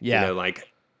mistake. Yeah,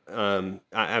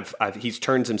 he's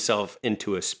turns himself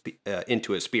into a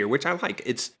spear, which I like.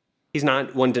 He's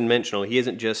not one dimensional. He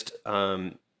isn't just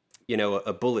a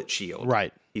bullet shield.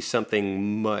 Right. He's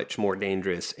something much more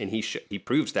dangerous, and he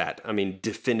proves that. I mean,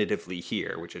 definitively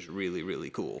here, which is really, really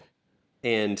cool.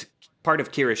 And part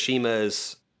of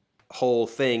Kirishima's whole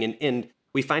thing, and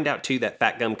we find out too that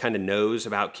Fat Gum kind of knows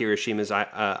about Kirishima's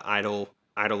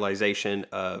idolization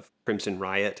of Crimson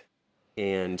Riot,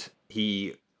 and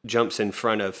he jumps in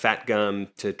front of Fat Gum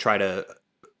to try to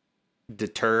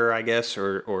deter, I guess,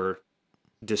 or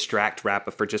distract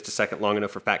Rappa for just a second, long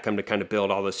enough for Fat Gum to kind of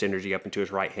build all this energy up into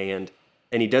his right hand.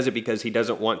 And he does it because he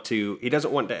doesn't want to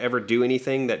ever do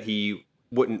anything that he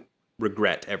wouldn't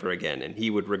regret ever again. And he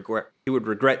would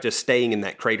regret just staying in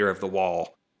that crater of the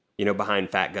wall, behind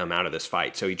Fat Gum out of this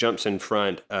fight. So he jumps in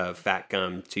front of Fat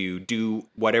Gum to do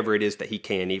whatever it is that he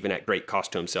can, even at great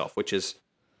cost to himself,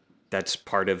 that's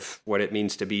part of what it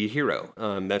means to be a hero.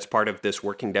 That's part of this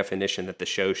working definition that the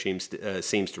show seems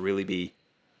to really be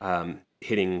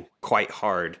hitting quite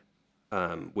hard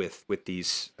with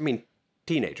these. I mean,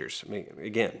 teenagers. I mean,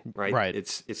 again, right? Right.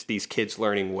 It's these kids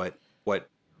learning what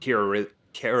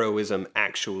heroism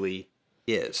actually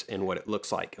is and what it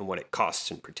looks like and what it costs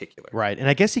in particular. Right. And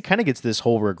I guess he kind of gets this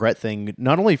whole regret thing,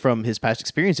 not only from his past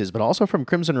experiences, but also from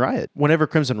Crimson Riot. Whenever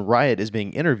Crimson Riot is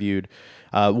being interviewed,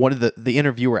 one of the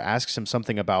interviewer asks him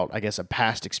something about, I guess, a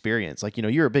past experience. Like,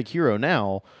 you're a big hero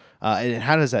now. And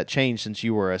how does that change since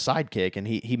you were a sidekick? And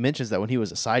he mentions that when he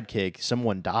was a sidekick,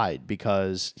 someone died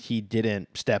because he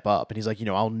didn't step up. And he's like,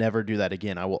 I'll never do that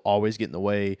again. I will always get in the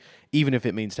way, even if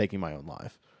it means taking my own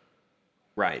life.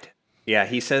 Right. Yeah,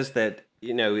 he says that,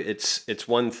 it's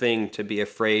one thing to be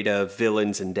afraid of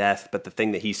villains and death, but the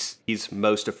thing that he's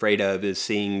most afraid of is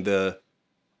seeing the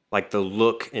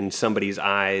look in somebody's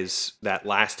eyes, that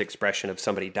last expression of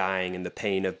somebody dying and the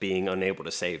pain of being unable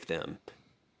to save them.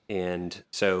 And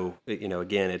so,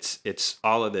 again, it's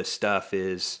all of this stuff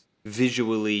is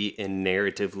visually and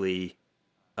narratively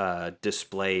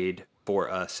displayed for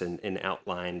us and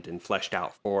outlined and fleshed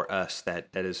out for us that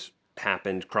has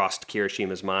happened, crossed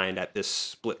Kirishima's mind at this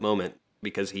split moment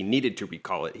because he needed to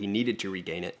recall it. He needed to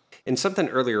regain it. And something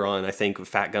earlier on, I think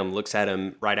Fat Gum looks at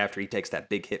him right after he takes that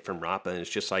big hit from Rappa, and it's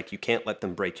just like, you can't let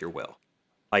them break your will.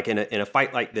 Like in a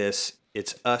fight like this,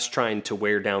 it's us trying to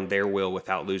wear down their will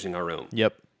without losing our own.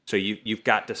 Yep. So you've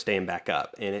got to stand back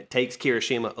up, and it takes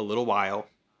Kirishima a little while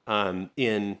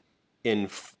in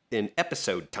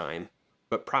episode time,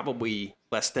 but probably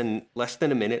less than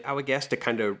a minute, I would guess, to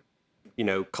kind of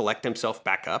collect himself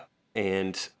back up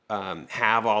and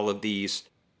have all of these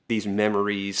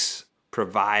memories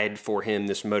provide for him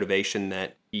this motivation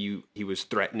that he was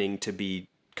threatening to be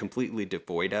completely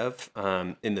devoid of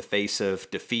in the face of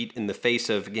defeat, in the face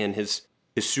of, again, his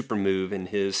super move and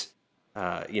his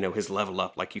level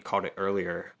up, like you called it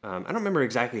earlier. I don't remember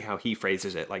exactly how he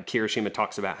phrases it. Like Kirishima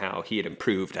talks about how he had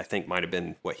improved, I think might have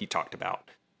been what he talked about.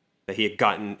 That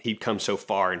he'd come so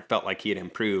far and felt like he had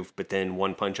improved, but then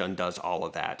one punch undoes all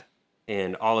of that.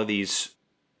 And all of these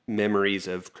memories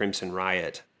of Crimson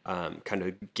Riot kind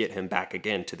of get him back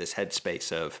again to this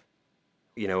headspace of,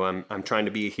 I'm trying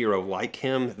to be a hero like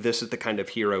him. This is the kind of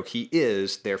hero he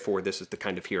is. Therefore, this is the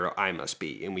kind of hero I must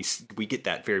be. And we get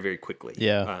that very, very quickly.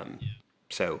 Yeah.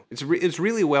 So it's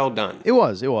really well done. It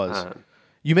was.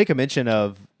 You make a mention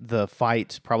of the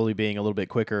fight probably being a little bit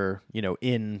quicker,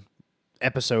 in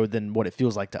episode than what it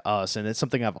feels like to us, and it's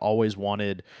something I've always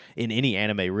wanted in any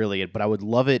anime, really. But I would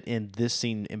love it in this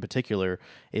scene in particular.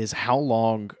 Is how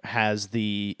long has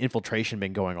the infiltration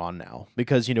been going on now?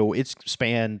 Because it's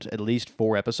spanned at least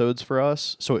 4 episodes for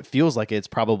us, so it feels like it's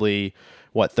probably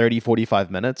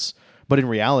 30-45 minutes. But in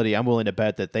reality, I'm willing to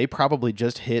bet that they probably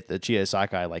just hit the Chiya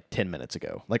Saikai like 10 minutes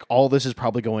ago. Like, all this is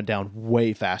probably going down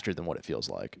way faster than what it feels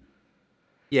like.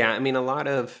 Yeah, I mean, a lot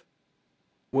of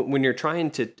when you're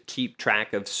trying to keep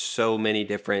track of so many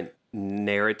different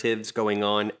narratives going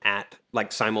on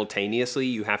simultaneously,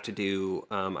 you have to do,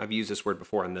 I've used this word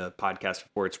before on the podcast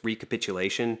before, it's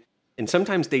recapitulation. And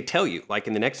sometimes they tell you, like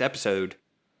in the next episode,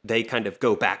 they kind of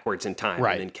go backwards in time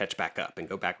and then catch back up and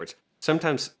go backwards.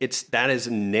 Sometimes that is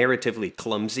narratively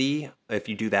clumsy if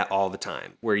you do that all the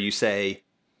time, where you say,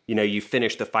 you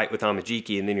finish the fight with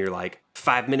Amajiki, and then you're like,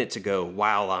 5 minutes ago,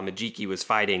 while Amajiki was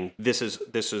fighting, this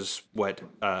is what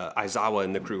Aizawa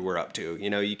and the crew were up to.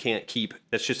 You can't keep.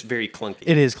 That's just very clunky.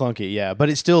 It is clunky, yeah. But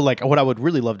it's still like what I would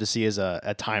really love to see is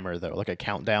a timer though, like a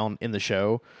countdown in the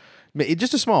show,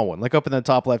 just a small one, like up in the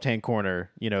top left hand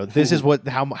corner. This is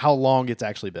how long it's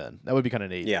actually been. That would be kind of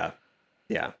neat. Yeah.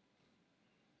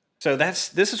 So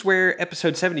this is where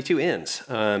episode 72 ends.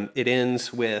 It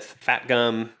ends with Fat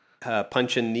Gum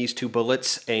punching these 2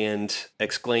 bullets and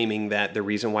exclaiming that the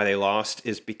reason why they lost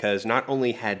is because not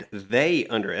only had they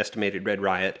underestimated Red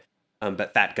Riot,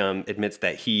 but Fat Gum admits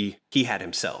that he had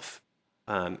himself,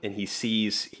 and he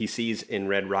sees in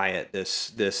Red Riot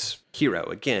this hero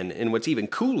again. And what's even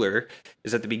cooler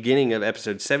is at the beginning of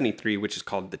episode 73, which is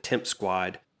called the Temp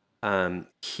Squad,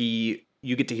 you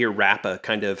get to hear Rappa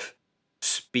kind of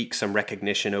speak some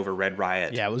recognition over Red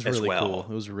Riot. Yeah, it was really cool.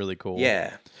 It was really cool.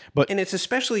 Yeah. And it's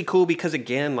especially cool because,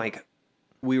 again, like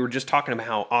we were just talking about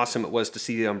how awesome it was to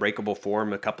see the Unbreakable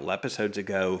form a couple episodes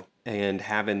ago, and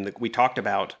we talked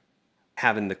about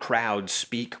having the crowd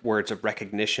speak words of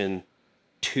recognition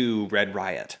to Red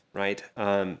Riot, right?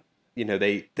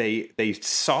 They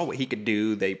saw what he could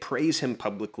do. They praise him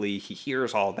publicly. He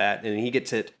hears all that, and he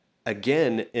gets it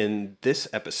again in this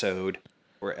episode,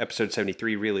 or episode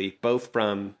 73, really, both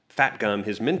from Fat Gum,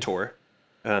 his mentor,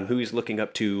 who he's looking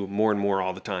up to more and more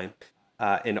all the time,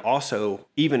 and also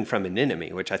even from an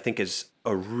enemy, which I think is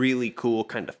a really cool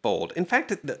kind of fold. In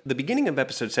fact, the beginning of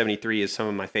episode 73 is some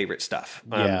of my favorite stuff.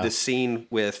 This scene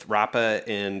with Rappa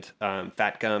and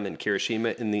Fat Gum and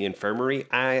Kirishima in the infirmary,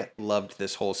 I loved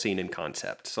this whole scene in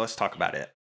concept. So let's talk about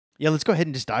it. Yeah, let's go ahead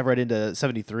and just dive right into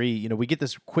 73. We get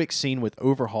this quick scene with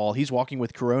Overhaul. He's walking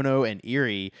with Kurono and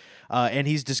Eri, and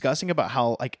he's discussing about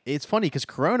how, like, it's funny because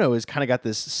Kurono has kind of got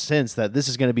this sense that this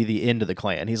is going to be the end of the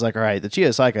clan. He's like, all right, the Chiya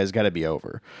Saikai has got to be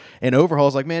over. And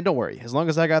Overhaul's like, man, don't worry. As long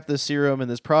as I got this serum and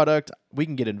this product, we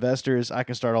can get investors. I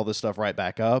can start all this stuff right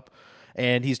back up.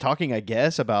 And he's talking, I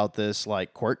guess, about this,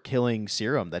 like, quirk-killing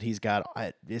serum that he's got.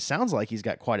 It sounds like he's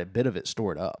got quite a bit of it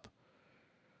stored up.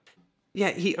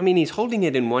 Yeah, he's holding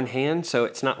it in one hand, so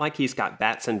it's not like he's got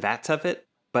vats and vats of it.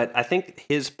 But I think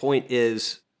his point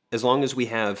is, as long as we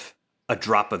have a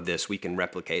drop of this, we can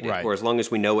replicate it. Right. Or as long as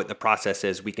we know what the process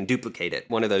is, we can duplicate it.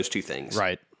 One of those two things.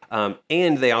 Right.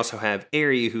 And they also have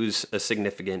Eri, who's a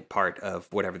significant part of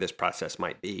whatever this process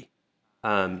might be.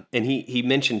 And he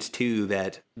mentions, too,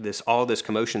 that all this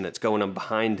commotion that's going on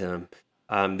behind him,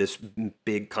 this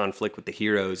big conflict with the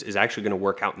heroes, is actually going to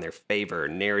work out in their favor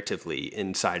narratively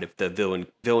inside of the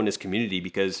villainous community,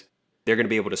 because they're going to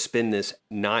be able to spin this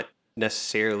not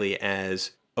necessarily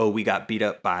as, oh, we got beat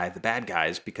up by the bad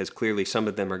guys, because clearly some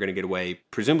of them are going to get away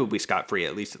presumably scot-free.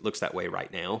 At least it looks that way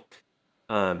right now.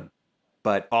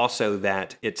 But also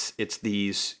that it's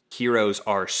these heroes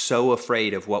are so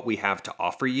afraid of what we have to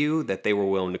offer you that they were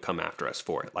willing to come after us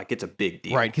for it. Like, it's a big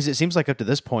deal. Right, because it seems like up to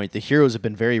this point, the heroes have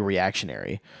been very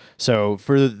reactionary. So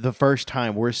for the first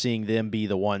time, we're seeing them be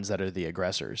the ones that are the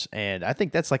aggressors. And I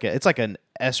think that's it's like an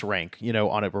S rank,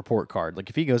 on a report card.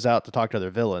 Like, if he goes out to talk to other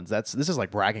villains, this is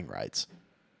like bragging rights.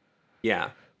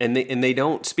 Yeah. And they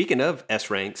don't, speaking of S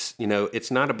ranks,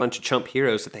 it's not a bunch of chump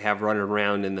heroes that they have running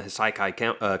around in the Saikai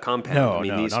compound. No,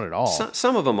 not at all.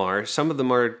 Some of them are. Some of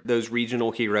them are those regional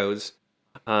heroes.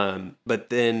 But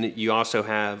then you also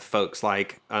have folks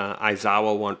like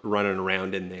Aizawa running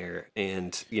around in there.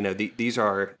 And, these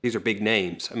are big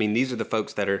names. I mean, these are the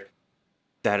folks that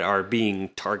are being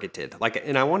targeted. Like,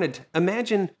 and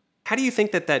imagine how do you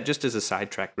think that just as a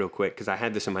sidetrack real quick, because I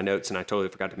had this in my notes and I totally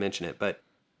forgot to mention it, but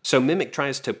so Mimic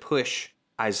tries to push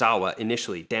Aizawa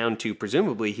initially down to,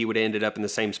 presumably he would have ended up in the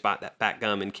same spot that Fat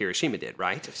Gum and Kirishima did,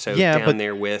 right? So down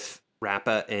there with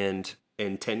Rappa and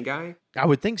Tengai? I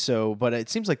would think so, but it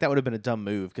seems like that would have been a dumb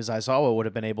move because Aizawa would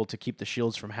have been able to keep the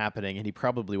shields from happening, and he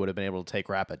probably would have been able to take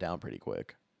Rappa down pretty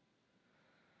quick.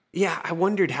 Yeah, I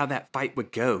wondered how that fight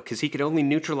would go, because he could only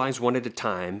neutralize one at a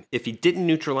time. If he didn't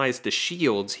neutralize the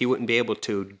shields, he wouldn't be able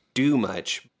to do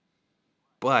much.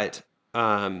 But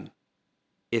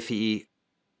if he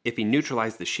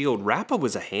neutralized the shield, Rappa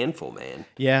was a handful, man.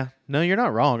 Yeah, no, you're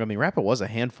not wrong. I mean, Rappa was a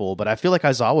handful, but I feel like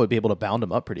Aizawa would be able to bound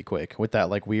him up pretty quick with that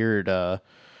like weird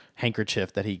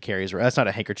handkerchief that he carries. That's not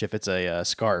a handkerchief; it's a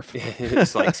scarf.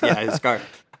 It's like a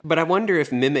scarf. But I wonder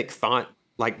if Mimic thought,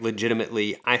 like,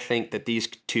 legitimately, I think that these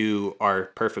two are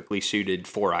perfectly suited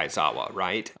for Aizawa,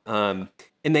 right? And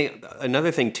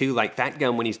another thing too, like Fat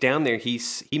Gum, when he's down there, he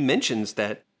mentions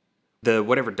that the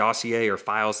whatever dossier or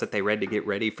files that they read to get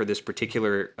ready for this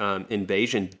particular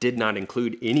invasion did not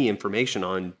include any information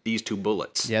on these two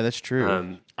bullets. Yeah, that's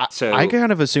true. So I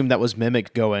kind of assumed that was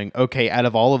Mimic going, okay, out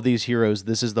of all of these heroes,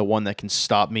 this is the one that can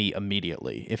stop me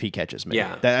immediately if he catches me.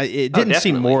 Yeah. It didn't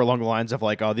seem more along the lines of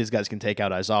like, oh, these guys can take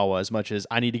out Aizawa, as much as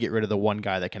I need to get rid of the one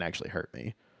guy that can actually hurt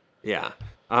me. Yeah.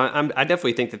 I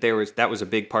definitely think that was a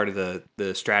big part of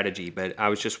the strategy, but I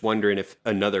was just wondering if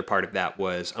another part of that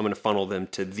was, I'm going to funnel them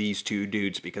to these two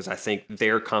dudes because I think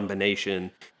their combination,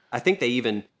 I think they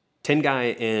even,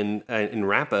 Tengai and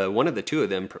Rappa, one of the two of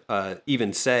them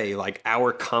even say, like,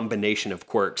 our combination of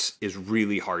quirks is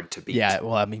really hard to beat. Yeah,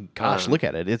 well, I mean, gosh, look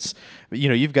at it. It's,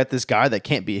 you've got this guy that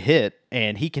can't be hit,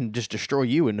 and he can just destroy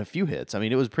you in a few hits. I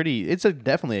mean, it's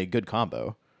definitely a good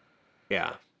combo.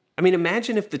 Yeah. I mean,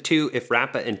 imagine if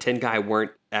Rappa and Tengai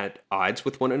weren't at odds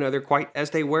with one another quite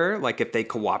as they were. Like, if they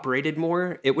cooperated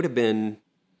more, it would have been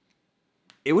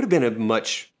a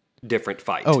much different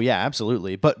fight. Oh yeah,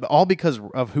 absolutely. But all because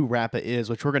of who Rappa is,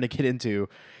 which we're going to get into.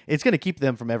 It's going to keep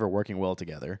them from ever working well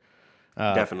together.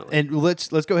 Definitely. And let's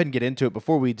go ahead and get into it.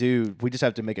 Before we do, we just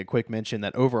have to make a quick mention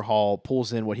that Overhaul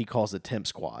pulls in what he calls the Temp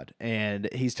Squad, and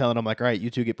he's telling them like, "All right, you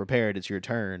two get prepared. It's your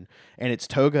turn." And it's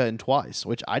Toga and Twice,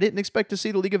 which I didn't expect to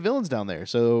see the League of Villains down there.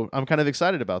 So I'm kind of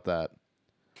excited about that.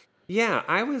 Yeah,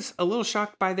 I was a little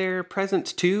shocked by their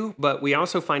presence too, but we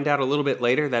also find out a little bit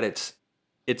later that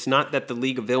it's not that the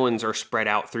League of Villains are spread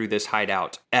out through this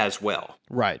hideout as well.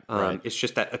 Right. It's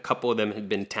just that a couple of them had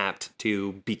been tapped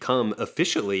to become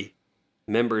officially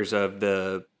members of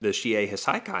the Shie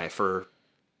Hisaikai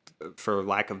for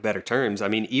lack of better terms. I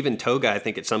mean, even Toga, I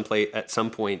think at some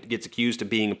point gets accused of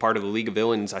being a part of the League of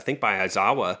Villains, I think by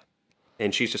Aizawa,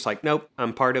 and she's just like, nope,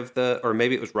 I'm part of or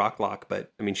maybe it was Rocklock,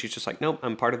 but I mean, she's just like, nope,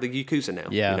 I'm part of the Yakuza now.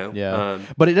 Yeah, yeah.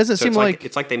 But it doesn't seem like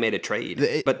it's like they made a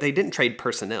trade, but they didn't trade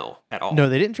personnel at all. No,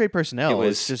 they didn't trade personnel.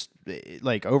 It's just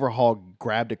like Overhaul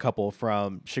grabbed a couple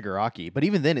from Shigaraki, but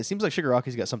even then, it seems like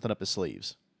Shigaraki's got something up his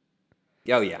sleeves.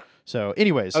 Oh yeah. So,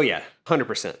 anyways. Oh yeah,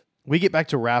 100%. We get back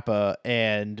to Rappa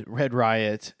and Red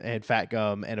Riot and Fat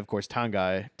Gum and of course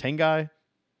Tengai,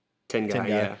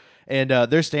 yeah. And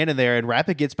they're standing there, and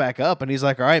Rappa gets back up, and he's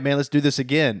like, all right, man, let's do this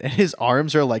again. And his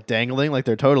arms are, like, dangling, like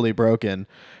they're totally broken.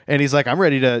 And he's like, I'm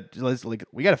ready to,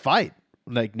 we got to fight.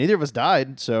 Like, neither of us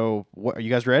died, so are you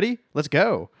guys ready? Let's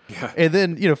go. Yeah. And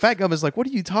then, Fat Gum is like, what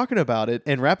are you talking about?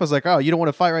 And Rappa's like, oh, you don't want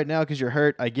to fight right now because you're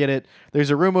hurt. I get it. There's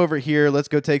a room over here. Let's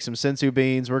go take some sensu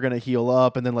beans. We're going to heal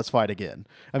up, and then let's fight again.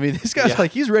 I mean, this guy's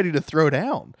like, he's ready to throw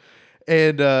down.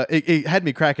 And it had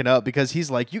me cracking up because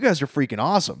he's like, you guys are freaking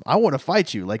awesome. I want to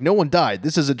fight you. Like, no one died.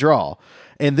 This is a draw.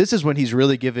 And this is when he's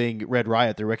really giving Red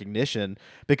Riot the recognition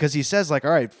because he says, like,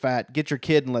 all right, Fat, get your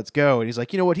kid and let's go. And he's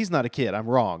like, you know what? He's not a kid. I'm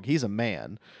wrong. He's a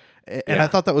man. And I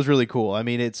thought that was really cool. I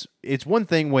mean, it's one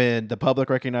thing when the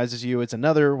public recognizes you. It's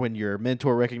another when your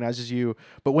mentor recognizes you.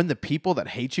 But when the people that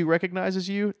hate you recognizes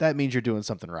you, that means you're doing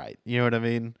something right. You know what I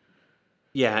mean?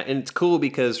 Yeah, and it's cool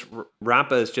because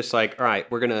Rappa is just like, all right,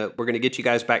 we're gonna get you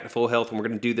guys back to full health, and we're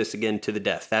gonna do this again to the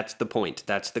death. That's the point.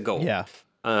 That's the goal. Yeah.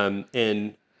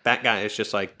 And Fat Guy is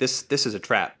just like, this is a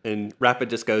trap. And Rappa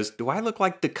just goes, do I look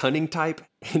like the cunning type?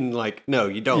 And like, no,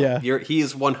 you don't. Yeah. He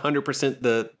is 100%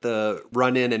 the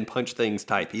run in and punch things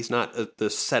type. He's not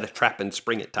the set a trap and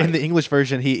spring it type. In the English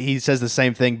version, he says the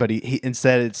same thing, but he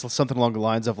instead it's something along the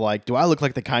lines of like, do I look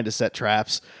like the kind to set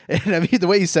traps? And I mean, the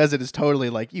way he says it is totally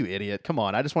like, you idiot. Come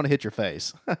on, I just want to hit your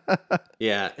face.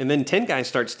 Yeah. And then Tengai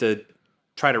starts to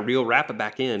try to reel Rappa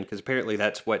back in because apparently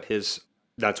that's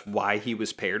why he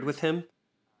was paired with him.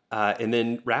 And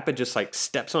then Rappa just like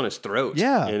steps on his throat.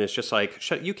 Yeah. And it's just like,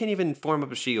 you can't even form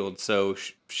up a shield. So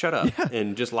shut up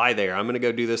and just lie there. I'm going to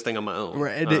go do this thing on my own.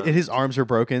 Right. And his arms are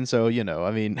broken. So,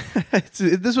 I mean,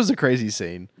 this was a crazy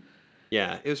scene.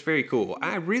 Yeah. It was very cool.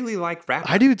 I really like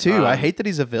Rappa. I do too. I hate that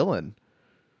he's a villain.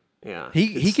 Yeah.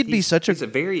 He's a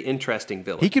very interesting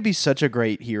villain. He could be such a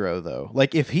great hero though.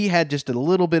 Like if he had just a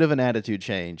little bit of an attitude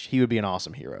change, he would be an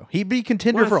awesome hero. He'd be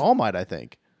contender for All Might, I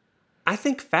think. I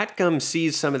think Fat Gum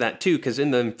sees some of that too, because in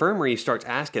the infirmary he starts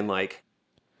asking like,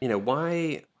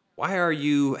 why are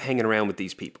you hanging around with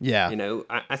these people? Yeah.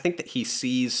 I think that he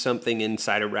sees something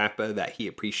inside of Rappa that he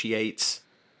appreciates,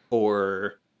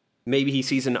 or maybe he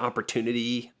sees an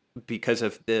opportunity because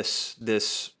of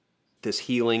this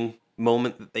healing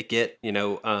moment that they get,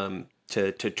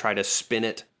 to try to spin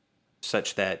it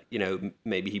such that,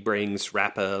 maybe he brings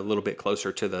Rappa a little bit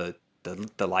closer to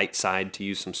the light side, to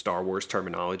use some Star Wars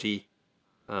terminology.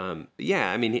 I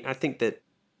mean, I think that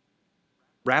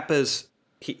Rappa's,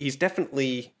 he's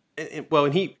definitely, and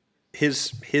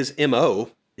his MO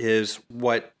is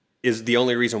what is the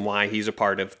only reason why he's a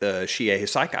part of the Shiei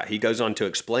Hisaikai. He goes on to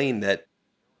explain that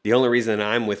the only reason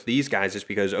I'm with these guys is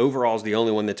because Overhaul's the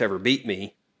only one that's ever beat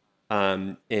me.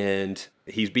 And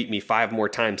he's beat me 5 more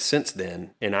times since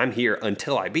then, and I'm here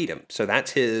until I beat him. So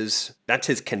that's his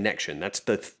connection. That's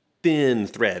the thin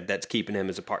thread that's keeping him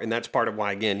as a part. And that's part of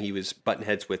why, again, he was button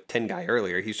heads with Tengai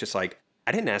earlier. He's just like,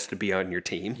 I didn't ask to be on your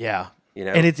team. Yeah.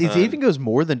 And it even goes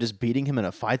more than just beating him in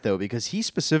a fight, though, because he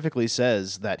specifically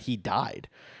says that he died.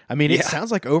 I mean, it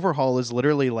sounds like Overhaul is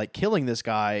literally like killing this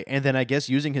guy, and then I guess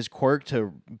using his quirk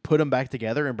to put him back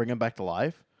together and bring him back to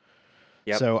life.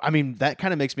 Yep. So, I mean, that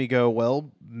kind of makes me go, well,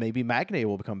 maybe Magne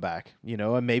will come back,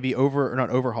 and maybe not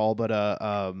Overhaul, but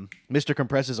Mr.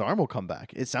 Compress's arm will come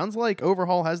back. It sounds like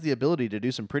Overhaul has the ability to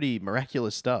do some pretty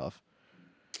miraculous stuff.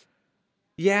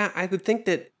 Yeah, I would think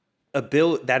that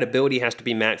that ability has to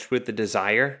be matched with the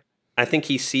desire. I think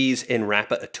he sees in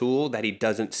Rappa a tool that he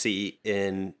doesn't see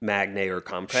in Magne or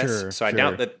Compress. I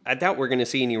doubt we're going to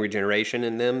see any regeneration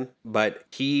in them, but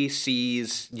he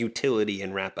sees utility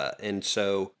in Rappa, and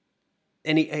so.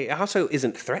 And he also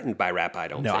isn't threatened by Rappa, I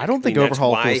don't think. No, I don't think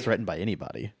Overhaul feels threatened by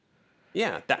anybody.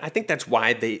 Yeah, I think that's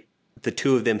why the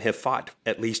two of them have fought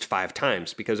at least 5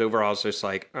 times, because Overhaul's just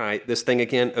like, all right, this thing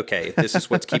again? Okay, if this is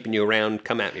what's keeping you around,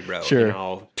 come at me, bro. Sure. And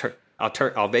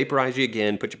I'll vaporize you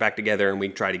again, put you back together, and we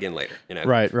can try it again later.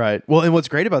 Right. Well, and what's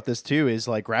great about this, too, is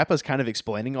like Rappa's kind of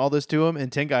explaining all this to him,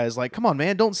 and Tengai is like, come on,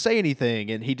 man, don't say anything.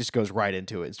 And he just goes right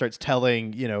into it and starts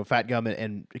telling, Fat Gum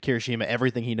and Kirishima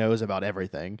everything he knows about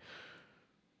everything.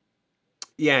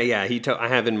 Yeah. I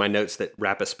have in my notes that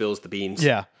Rappa spills the beans.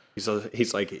 Yeah. He's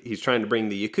trying to bring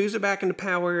the Yakuza back into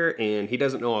power, and he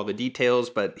doesn't know all the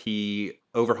details, but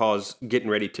Overhaul's getting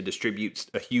ready to distribute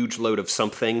a huge load of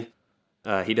something.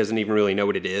 He doesn't even really know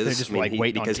what it is. They're just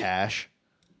waiting on cash.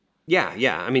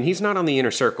 Yeah. I mean, he's not on the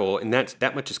inner circle, and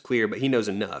that much is clear, but he knows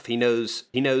enough. He knows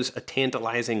a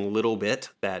tantalizing little bit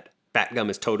that Fat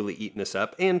Gum is totally eating this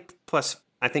up, and plus,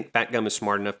 I think Fat Gum is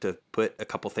smart enough to put a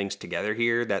couple things together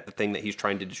here, that the thing that he's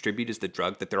trying to distribute is the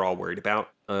drug that they're all worried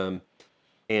about, and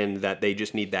that they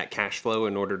just need that cash flow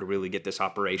in order to really get this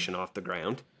operation off the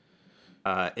ground.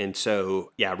 And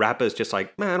so, yeah, Rappa's just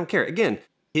like, man, I don't care. Again,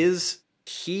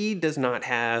 he does not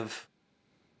have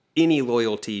any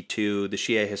loyalty to the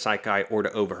Shiei Hisaikai or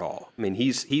to Overhaul. I mean,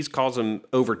 he's calls him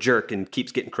Overjerk and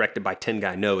keeps getting corrected by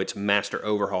Tengai. No, it's Master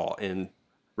Overhaul. And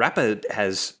Rappa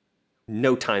has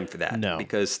no time for that. No.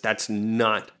 Because that's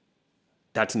not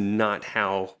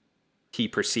how he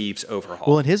perceives Overhaul.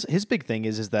 Well, and his big thing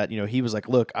is that, he was like,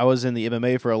 look, I was in the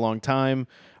MMA for a long time.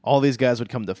 All these guys would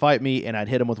come to fight me, and I'd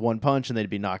hit them with one punch, and they'd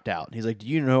be knocked out. And he's like, do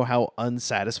you know how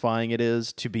unsatisfying it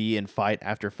is to be in fight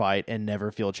after fight and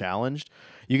never feel challenged?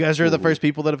 You guys are the first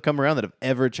people that have come around that have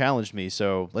ever challenged me,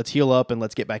 so let's heal up and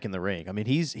let's get back in the ring. I mean,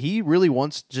 he really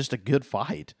wants just a good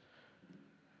fight.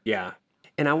 Yeah.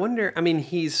 And I wonder, I mean,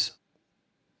 he's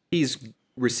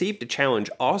received a challenge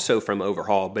also from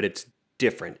Overhaul, but it's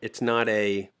different. It's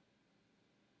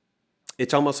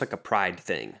almost like a pride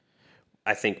thing,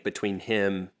 I think, between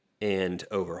him and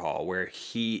Overhaul, where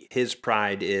his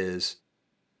pride is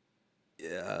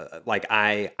like,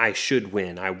 I should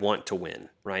win. I want to win,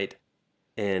 right?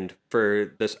 And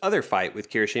for this other fight with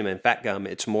Kirishima and Fat Gum,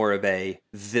 it's more of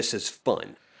this is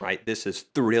fun, right? This is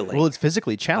thrilling. Well, it's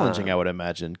physically challenging, I would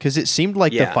imagine, because it seemed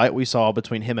like the fight we saw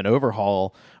between him and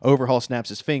Overhaul snaps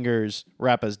his fingers,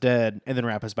 Rappa's dead, and then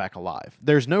Rappa's back alive.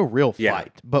 There's no real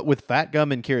fight. But with Fat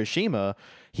Gum and Kirishima,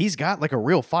 he's got like a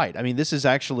real fight. I mean, this is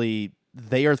actually,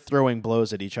 they are throwing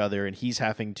blows at each other, and he's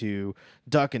having to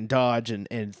duck and dodge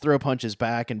and throw punches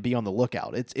back and be on the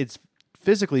lookout. It's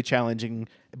physically challenging,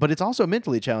 but it's also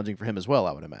mentally challenging for him as well,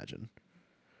 I would imagine.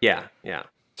 Yeah, yeah.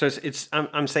 So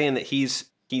I'm saying that he's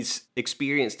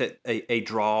experienced a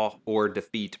draw or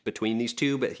defeat between these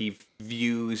two, but he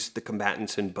views the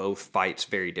combatants in both fights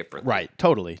very differently. Right.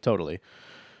 Totally.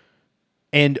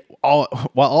 And while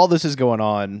all this is going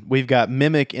on, we've got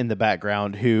Mimic in the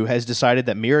background who has decided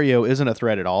that Mirio isn't a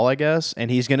threat at all, I guess, and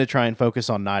he's going to try and focus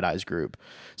on Night Eye's group.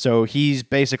 So he's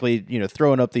basically,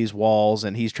 throwing up these walls,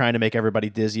 and he's trying to make everybody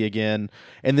dizzy again.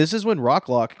 And this is when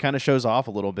Rocklock kind of shows off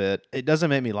a little bit. It doesn't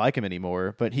make me like him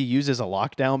anymore, but he uses a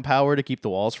lockdown power to keep the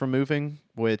walls from moving,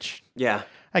 which... Yeah.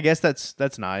 I guess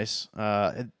that's nice.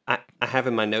 I have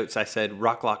in my notes, I said,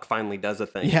 Rocklock finally does a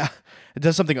thing. Yeah, it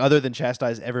does something other than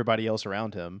chastise everybody else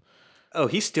around him. Oh,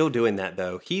 he's still doing that,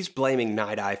 though. He's blaming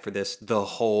Night Eye for this the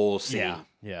whole scene.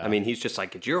 Yeah. I mean, he's just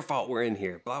like, it's your fault we're in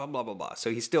here, blah, blah, blah, blah, blah.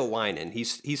 So he's still whining.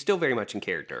 He's still very much in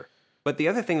character. But the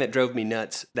other thing that drove me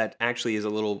nuts that actually is a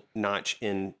little notch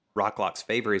in Rocklock's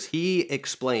favor is he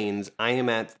explains, I am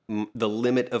at the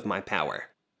limit of my power.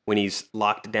 When he's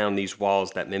locked down these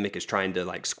walls that Mimic is trying to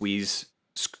like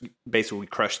basically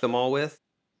crush them all with.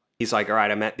 He's like, all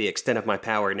right, I'm at the extent of my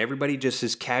power. And everybody just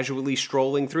is casually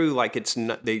strolling through like it's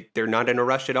not, they're not in a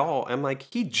rush at all. I'm like,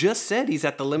 he just said he's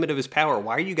at the limit of his power.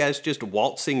 Why are you guys just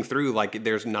waltzing through like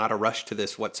there's not a rush to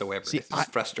this whatsoever? See, this is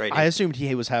frustrating. I assumed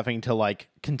he was having to like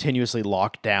continuously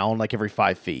lock down like every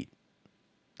 5 feet.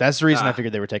 That's the reason I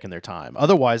figured they were taking their time.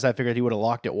 Otherwise, I figured he would have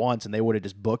locked it once and they would have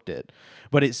just booked it.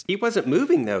 But he wasn't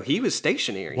moving though. He was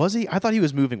stationary. Was he? I thought he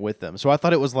was moving with them. So I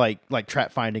thought it was like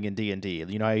trap finding in D&D.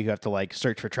 You know how you have to like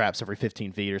search for traps every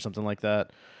 15 feet or something like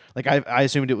that. Like I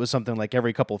assumed it was something like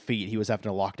every couple feet he was having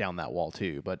to lock down that wall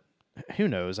too. But who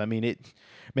knows? I mean,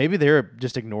 maybe they're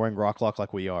just ignoring Rocklock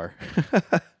like we are.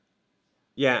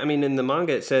 Yeah, I mean, in the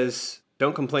manga it says,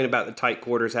 don't complain about the tight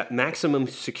quarters. At maximum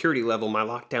security level, my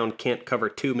lockdown can't cover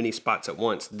too many spots at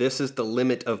once. This is the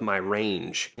limit of my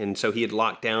range. And so he had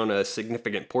locked down a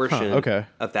significant portion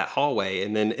of that hallway.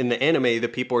 And then in the anime, the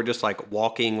people are just like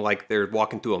walking like they're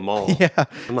walking through a mall. Yeah,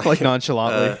 like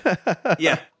nonchalantly.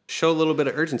 Yeah, show a little bit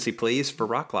of urgency, please, for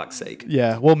Rocklock's sake.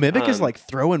 Yeah, well, Mimic is like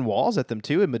throwing walls at them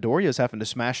too, and Midoriya's having to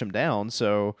smash them down.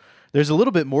 So there's a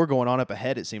little bit more going on up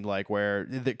ahead, it seemed like, where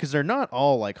because they're not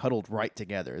all like huddled right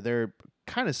together. They're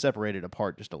kind of separated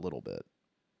apart just a little bit.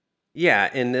 Yeah,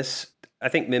 and this, I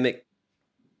think Mimic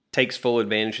takes full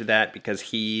advantage of that because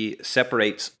he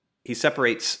separates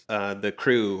the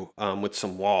crew with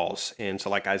some walls. And so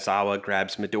like Aizawa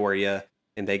grabs Midoriya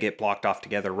and they get blocked off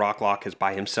together. Rocklock is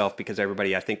by himself because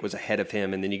everybody I think was ahead of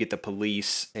him. And then you get the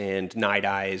police and Night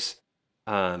Eyes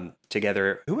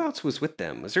together. Who else was with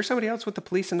them? Was there somebody else with the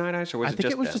police and Night Eyes, or was it just them? I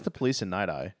think it was just the police and Night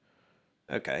Eye.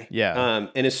 Okay. Yeah.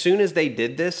 And as soon as they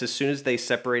did this, as soon as they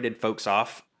separated folks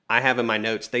off, I have in my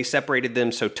notes, they separated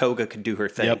them so Toga could do her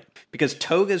thing. Yep. Because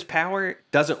Toga's power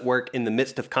doesn't work in the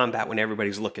midst of combat when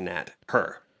everybody's looking at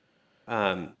her.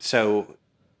 So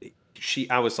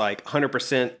I was like,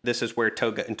 100%, this is where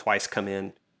Toga and Twice come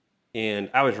in. And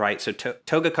I was right. So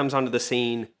Toga comes onto the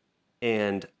scene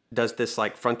and does this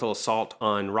like frontal assault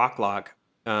on Rocklock,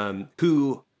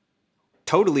 who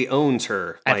totally owns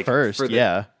her. At first,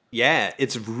 yeah. Yeah,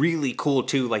 it's really cool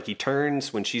too. Like he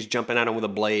turns when she's jumping at him with a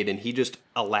blade and he just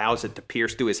allows it to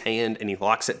pierce through his hand and he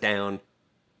locks it down.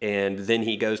 And then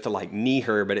he goes to like knee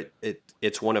her, but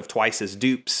it's one of Twice's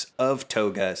dupes of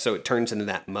Toga. So it turns into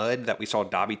that mud that we saw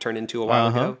Dabi turn into a while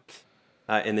ago.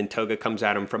 And then Toga comes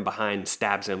at him from behind,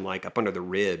 stabs him like up under the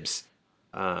ribs.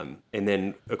 And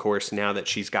then, of course, now that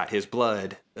she's got his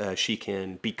blood, she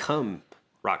can become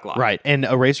Rocklock. Right, and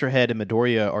Eraserhead and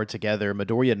Midoriya are together.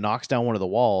 Midoriya knocks down one of the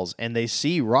walls, and they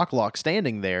see Rocklock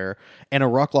standing there and a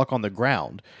Rocklock on the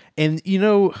ground. And,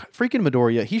 freaking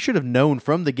Midoriya, he should have known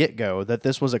from the get-go that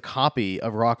this was a copy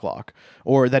of Rocklock,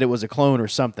 or that it was a clone or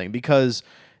something, because,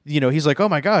 he's like, oh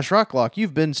my gosh, Rocklock,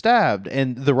 you've been stabbed.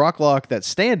 And the Rocklock that's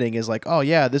standing is like, oh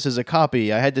yeah, this is a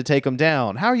copy. I had to take him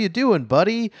down. How are you doing,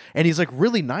 buddy? And he's like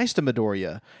really nice to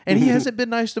Midoriya. And he hasn't been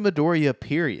nice to Midoriya,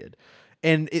 period.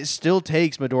 And it still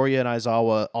takes Midoriya and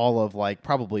Aizawa all of like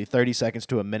probably 30 seconds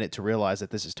to a minute to realize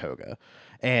that this is Toga.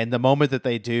 And the moment that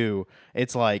they do,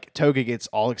 it's like Toga gets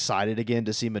all excited again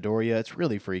to see Midoriya. It's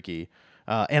really freaky.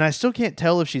 And I still can't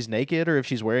tell if she's naked or if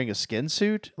she's wearing a skin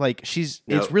suit. Like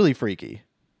it's really freaky.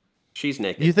 She's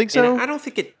naked. You think so? And I don't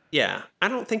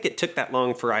think it took that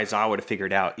long for Aizawa to figure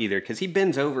it out either, because he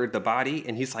bends over the body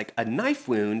and he's like, a knife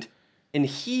wound. And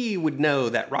he would know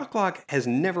that Rocklock has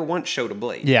never once showed a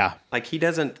blade. Yeah. Like he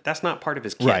doesn't, that's not part of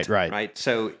his kit. Right.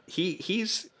 So he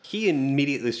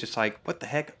immediately is just like, what the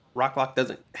heck? Rocklock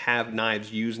doesn't have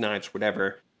knives, use knives,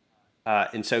 whatever.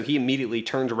 And so he immediately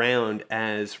turns around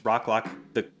as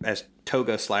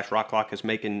Toga / Rocklock is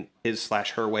making his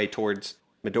 / her way towards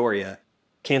Midoriya,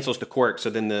 cancels the quirk, so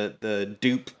then the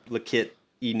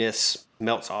duplicate-iness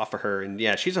melts off of her, and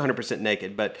yeah, she's 100%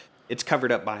 naked, but it's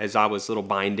covered up by Aizawa's little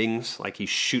bindings, like he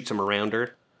shoots them around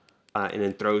her, and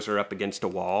then throws her up against a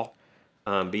wall.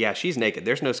 But yeah, she's naked.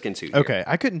 There's no skin suit here. Okay,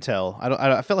 I couldn't tell.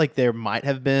 I felt like there might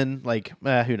have been, like,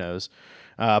 who knows.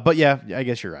 But yeah, I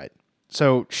guess you're right.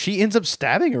 So she ends up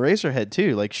stabbing Eraserhead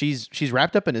too. Like she's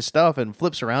wrapped up in his stuff and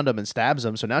flips around him and stabs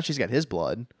him. So now she's got his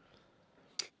blood.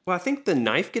 Well, I think the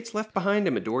knife gets left behind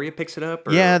and Midoriya picks it up.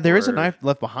 Yeah, there is a knife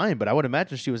left behind, but I would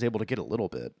imagine she was able to get a little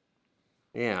bit.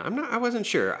 Yeah, I wasn't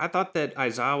sure. I thought that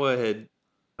Aizawa had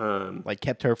like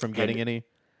kept her from getting any.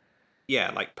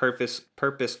 Yeah, like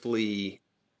purposefully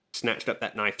snatched up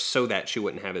that knife so that she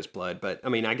wouldn't have his blood. But I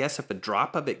mean, I guess if a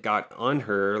drop of it got on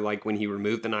her, like when he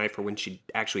removed the knife or when she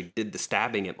actually did the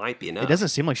stabbing, it might be enough. It doesn't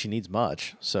seem like she needs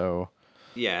much, so.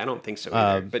 Yeah, I don't think so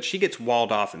either. But she gets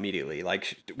walled off immediately.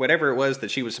 Like, whatever it was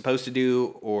that she was supposed to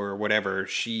do or whatever,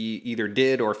 she either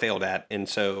did or failed at. And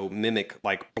so Mimic,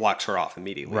 like, blocks her off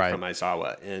immediately from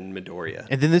Aizawa and Midoriya.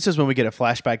 And then this is when we get a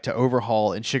flashback to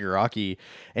Overhaul and Shigaraki.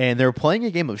 And they're playing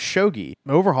a game of shogi.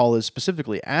 Overhaul is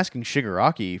specifically asking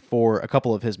Shigaraki for a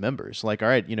couple of his members. Like, all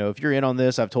right, you know, if you're in on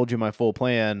this, I've told you my full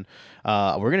plan.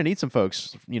 We're going to need some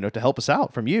folks, you know, to help us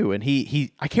out from you. And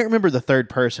he I can't remember the third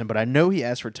person, but I know he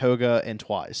asked for Toga and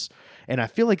Twice. And I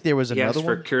feel like there was another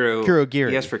one. For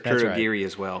Kurogiri. He asked for Kurogiri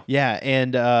as well. Yeah,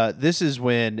 and this is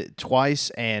when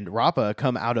Twice and Rappa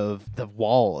come out of the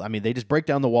wall. I mean, they just break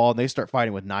down the wall and they start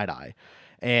fighting with Night Eye.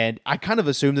 And I kind of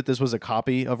assumed that this was a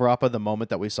copy of Rappa the moment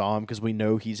that we saw him because we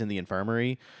know he's in the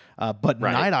infirmary. But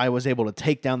Night Eye was able to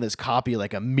take down this copy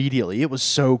like immediately. It was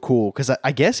so cool because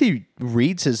I guess he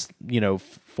reads his, you know,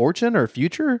 fortune or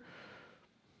future.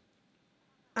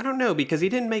 I don't know, because he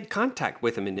didn't make contact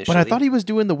with him initially. But I thought he was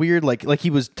doing the weird, like he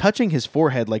was touching his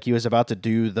forehead like he was about to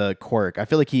do the quirk. I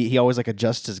feel like he always like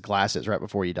adjusts his glasses right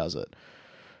before he does it.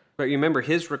 But you remember,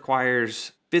 his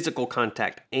requires physical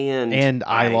contact and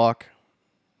eye lock.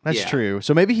 That's true.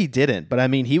 So maybe he didn't, but I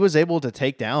mean, he was able to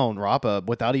take down Rappa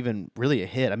without even really a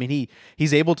hit. I mean,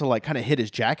 he's able to like kind of hit his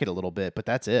jacket a little bit, but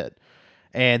that's it.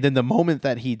 And then the moment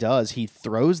that he does, he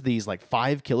throws these like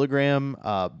 5 kilogram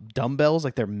dumbbells,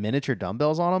 like they're miniature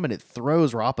dumbbells on him, and it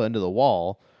throws Rappa into the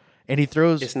wall. And he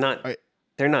throws.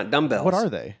 They're not dumbbells. What are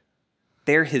they?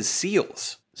 They're his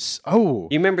seals. Oh,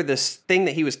 you remember this thing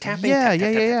that he was tapping?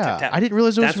 Yeah. I didn't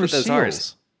realize those were seals. Are.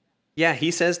 Yeah,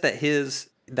 he says that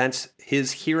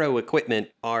his hero equipment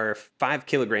are 5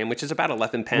 kilogram, which is about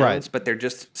 11 pounds, but they're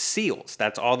just seals.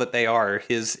 That's all that they are.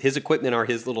 His equipment are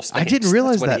his little snakes. I didn't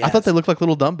realize that. I thought they looked like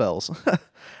little dumbbells.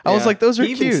 I was like, those are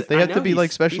cute. They have to be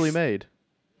like specially made.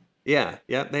 Yeah,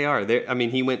 they are. I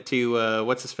mean, he went to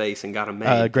what's his face and got them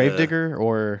made. Gravedigger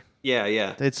or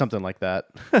yeah, it's something like that.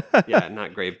 Yeah,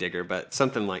 not Gravedigger, but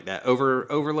something like that.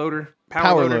 Overloader,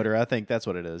 Power loader. I think that's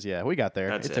what it is. Yeah, we got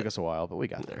there. It took us a while, but we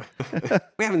got there.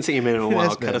 We haven't seen him in a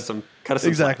while. Cut us some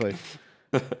exactly.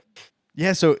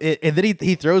 Yeah, so and then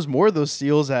he throws more of those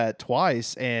seals at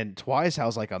Twice, and Twice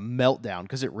has like a meltdown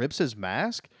because it rips his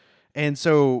mask. And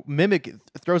so Mimic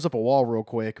throws up a wall real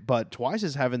quick, but Twice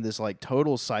is having this like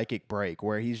total psychic break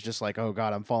where he's just like, oh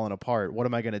God, I'm falling apart. What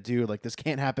am I going to do? Like, this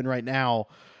can't happen right now.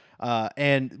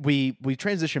 And we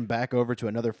transition back over to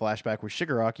another flashback where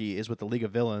Shigaraki is with the League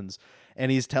of Villains, and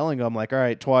he's telling them like, all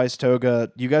right, Twice,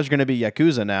 Toga, you guys are going to be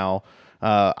Yakuza now.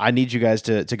 I need you guys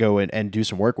to go in and do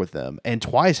some work with them. And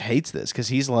Twice hates this because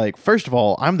he's like, first of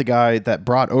all, I'm the guy that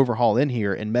brought Overhaul in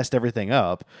here and messed everything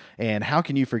up. And how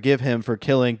can you forgive him for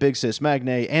killing Big Sis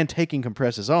Magne and taking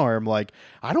Compress's arm? Like,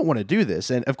 I don't want to do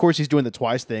this. And of course, he's doing the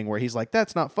Twice thing where he's like,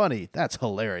 that's not funny. That's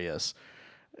hilarious.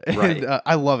 Right. And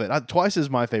I love it. Twice is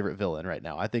my favorite villain right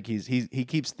now. I think he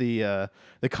keeps the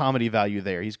comedy value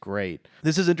there. He's great.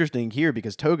 This is interesting here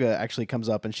because Toga actually comes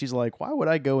up and she's like, why would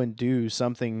I go and do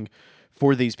something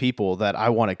for these people that I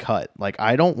want to cut? Like,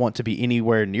 I don't want to be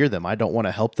anywhere near them. I don't want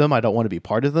to help them. I don't want to be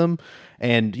part of them.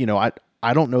 And, you know,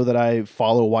 I don't know that I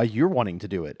follow why you're wanting to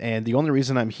do it. And the only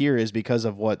reason I'm here is because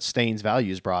of what Stain's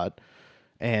values brought.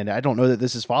 And I don't know that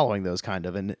this is following those kind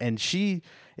of. And she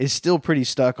is still pretty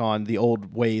stuck on the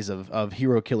old ways of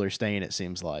hero killer Stain, it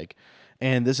seems like.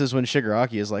 And this is when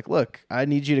Shigaraki is like, look, I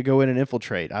need you to go in and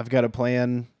infiltrate. I've got a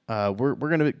plan. We're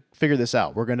going to figure this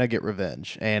out. We're going to get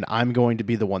revenge. And I'm going to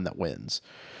be the one that wins.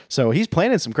 So he's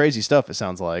planning some crazy stuff, it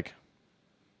sounds like.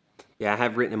 Yeah, I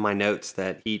have written in my notes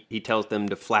that he tells them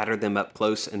to flatter them up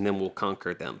close and then we'll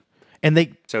conquer them.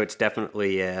 And so it's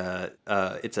definitely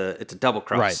it's a double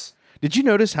cross. Right. Did you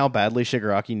notice how badly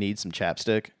Shigaraki needs some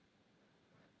chapstick?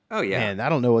 Oh, yeah. And I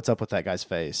don't know what's up with that guy's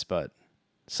face, but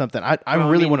something. I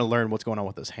really want to learn what's going on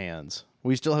with those hands.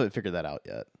 We still haven't figured that out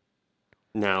yet.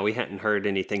 No, we hadn't heard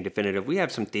anything definitive. We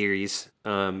have some theories,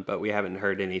 but we haven't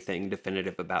heard anything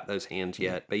definitive about those hands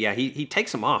yet. But yeah, he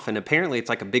takes them off, and apparently it's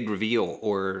like a big reveal,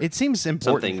 or it seems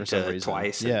important for some to reason.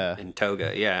 Twice and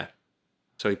Toga. Yeah.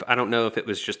 So I don't know if it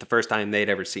was just the first time they'd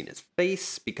ever seen his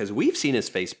face, because we've seen his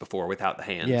face before without the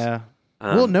hands. Yeah.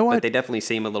 But they definitely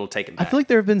seem a little taken back. I feel like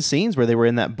there have been scenes where they were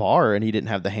in that bar and he didn't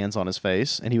have the hands on his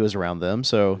face and he was around them.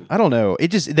 So I don't know.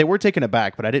 They were taken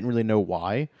aback, but I didn't really know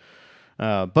why.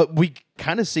 But we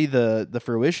kind of see the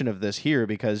fruition of this here,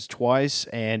 because Twice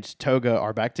and Toga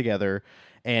are back together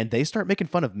and they start making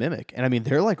fun of Mimic. And I mean,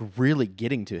 they're like really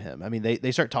getting to him. I mean,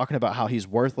 they start talking about how he's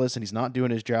worthless and he's not doing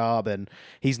his job and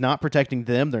he's not protecting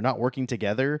them. They're not working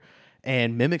together.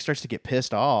 And Mimic starts to get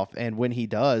pissed off. And when he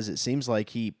does, it seems like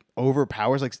he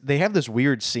overpowers. Like, they have this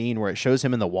weird scene where it shows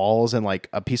him in the walls and like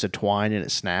a piece of twine and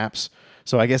it snaps.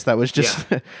 So I guess that was just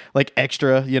like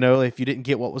extra, if you didn't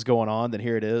get what was going on, then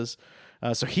here it is.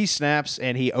 So he snaps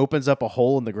and he opens up a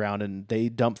hole in the ground and they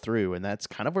dump through. And that's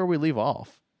kind of where we leave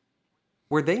off.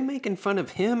 Were they making fun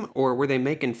of him, or were they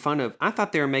making fun of... I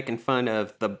thought they were making fun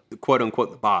of the quote-unquote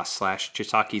the boss /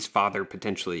 Chisaki's father,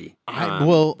 potentially.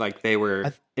 Like they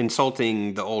were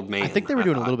insulting the old man. I think they were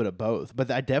doing a little bit of both,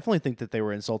 but I definitely think that they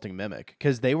were insulting Mimic,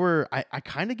 because they were... I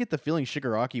kind of get the feeling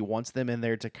Shigaraki wants them in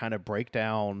there to kind of break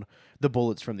down the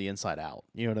bullets from the inside out.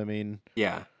 You know what I mean?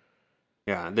 Yeah.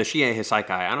 Yeah, the Shie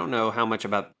Hisaikai. I don't know how much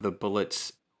about the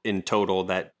bullets in total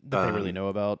that they really know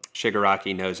about.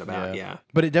 Shigaraki knows about, yeah.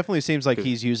 But it definitely seems like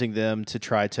he's using them to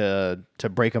try to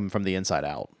break them from the inside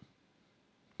out.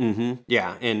 Mm-hmm.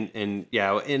 Yeah,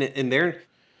 and they're...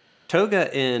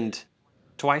 Toga and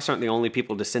Twice aren't the only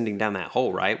people descending down that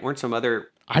hole, right? Weren't some other...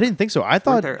 I didn't think so. I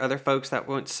thought... Weren't there other folks that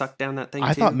went sucked down that thing,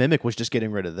 I thought Mimic was just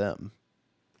getting rid of them.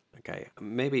 Okay,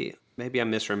 maybe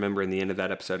I'm misremembering the end of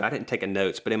that episode. I didn't take a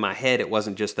notes, but in my head, it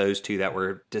wasn't just those two that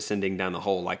were descending down the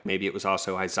hole. Like, maybe it was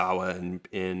also Aizawa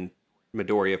and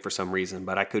Midoriya for some reason,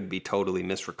 but I could be totally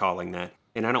misrecalling that.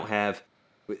 And I don't have...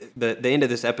 The end of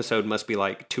this episode must be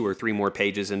like 2 or 3 more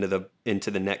pages into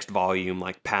the next volume,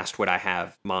 like past what I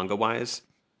have manga-wise.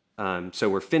 So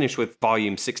we're finished with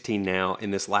volume 16 now,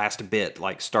 in this last bit,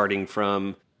 like starting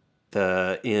from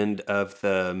the end of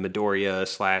the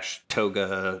Midoriya /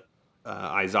 Toga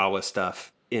Aizawa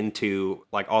stuff into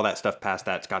like all that stuff past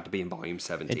that's got to be in volume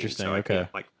 17. Interesting. So Okay. I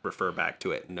can't like refer back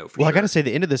to it and know for Well, sure. I got to say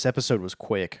the end of this episode was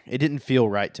quick. It didn't feel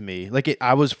right to me. Like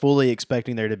I was fully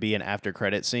expecting there to be an after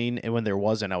credit scene, and when there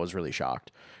wasn't, I was really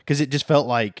shocked, because it just felt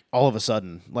like all of a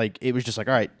sudden, like it was just like,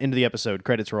 all right, end of the episode,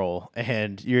 credits roll,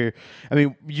 and you're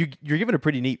given a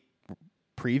pretty neat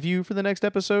preview for the next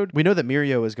episode. We know that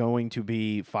Mirio is going to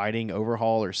be fighting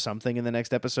Overhaul or something in the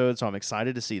next episode, so I'm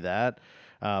excited to see that.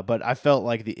 But I felt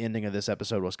like the ending of this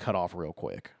episode was cut off real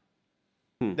quick.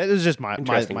 That was just my 2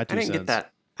 cents. I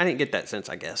didn't get that sense,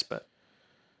 I guess, but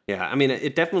yeah, I mean,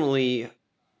 it definitely.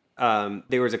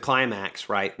 There was a climax,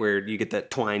 right, where you get that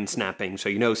twine snapping, so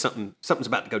you know something's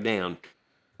about to go down.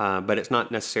 But it's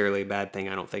not necessarily a bad thing,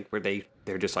 I don't think, where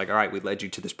they're just like, all right, we led you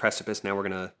to this precipice, now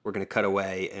we're gonna cut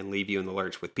away and leave you in the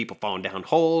lurch with people falling down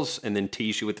holes, and then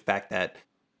tease you with the fact that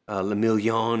Le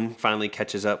Million finally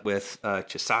catches up with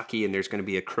Chisaki, and there's going to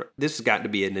be this has got to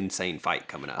be an insane fight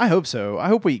coming up. I hope so. I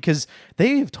hope because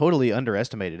they have totally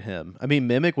underestimated him. I mean,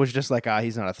 Mimic was just like,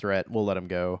 he's not a threat, we'll let him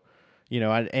go.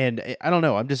 And I don't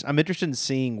know. I'm interested in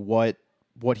seeing what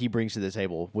he brings to the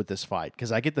table with this fight,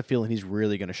 because I get the feeling he's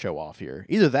really going to show off here.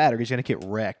 Either that, or he's going to get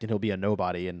wrecked and he'll be a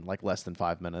nobody in like less than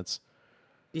 5 minutes.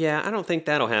 Yeah, I don't think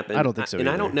that'll happen. I don't think so And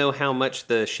either. I don't know how much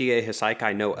the Shie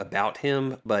Hisaikai know about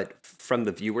him, but from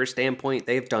the viewer standpoint,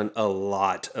 they've done a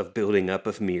lot of building up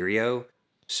of Mirio,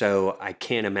 so I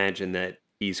can't imagine that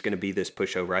he's going to be this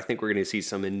pushover. I think we're going to see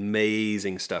some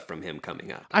amazing stuff from him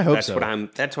coming up. I hope that's so.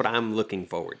 That's what I'm looking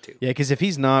forward to. Yeah, because if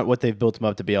he's not what they've built him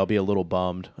up to be, I'll be a little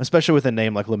bummed, especially with a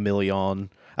name like Le Million.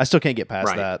 I still can't get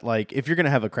past that. Like, if you're going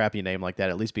to have a crappy name like that,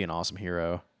 at least be an awesome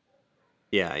hero.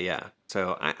 Yeah.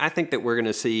 So I think that we're going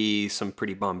to see some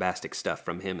pretty bombastic stuff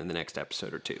from him in the next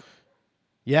episode or two.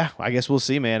 Yeah, I guess we'll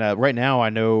see, man. Right now, I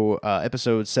know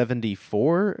episode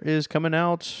 74 is coming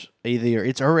out. Either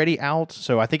it's already out,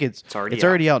 so I think it's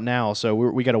already out now. So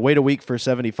we got to wait a week for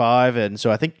 75, and so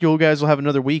I think you guys will have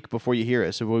another week before you hear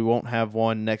us. So we won't have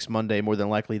one next Monday, more than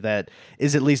likely. That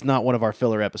is at least not one of our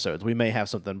filler episodes. We may have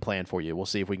something planned for you. We'll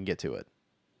see if we can get to it.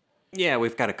 Yeah,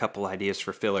 we've got a couple ideas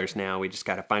for fillers now. We just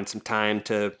got to find some time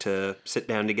to sit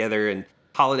down together, and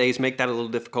holidays make that a little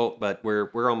difficult, but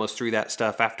we're almost through that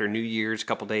stuff. After New Year's, a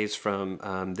couple days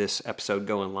from this episode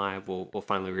going live, we'll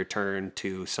finally return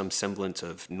to some semblance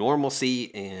of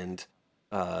normalcy and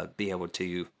be able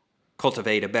to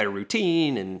cultivate a better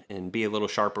routine and be a little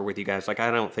sharper with you guys. Like, I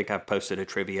don't think I've posted a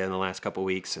trivia in the last couple of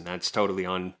weeks, and that's totally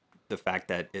on the fact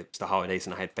that it's the holidays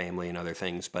and I had family and other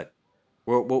things, but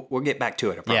we'll get back to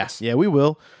it, I promise. Yeah, we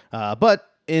will. But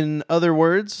in other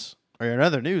words, or in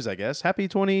other news, I guess, happy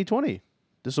 2020.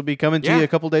 This will be coming to you a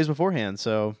couple days beforehand,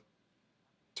 so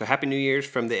Happy New Year's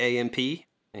from the AMP,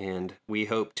 and we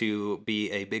hope to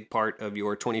be a big part of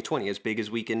your 2020, as big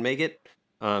as we can make it.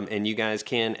 And you guys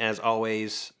can, as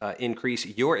always, increase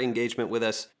your engagement with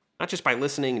us, not just by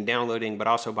listening and downloading, but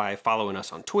also by following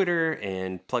us on Twitter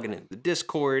and plugging into the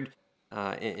Discord,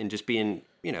 and just being,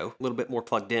 a little bit more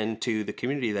plugged in to the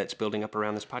community that's building up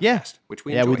around this podcast, which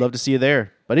we enjoy. Yeah, we'd love to see you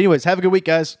there. But anyways, have a good week,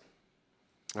 guys.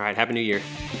 All right, Happy New Year.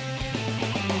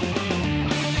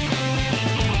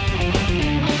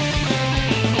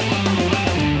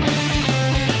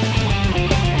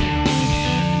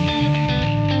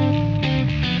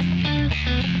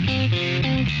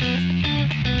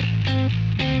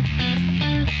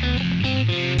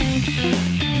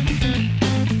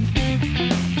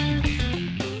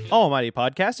 Almighty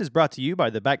Podcast is brought to you by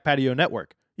the Back Patio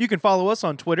Network. You can follow us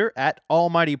on Twitter at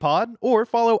AlmightyPod or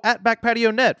follow at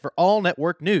BackPatioNet for all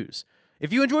network news.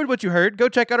 If you enjoyed what you heard, go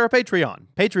check out our Patreon,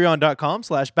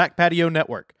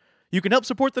 patreon.com/BackPatioNetwork. You can help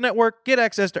support the network, get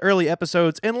access to early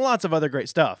episodes, and lots of other great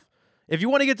stuff. If you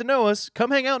want to get to know us, come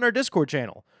hang out in our Discord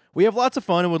channel. We have lots of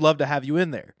fun and would love to have you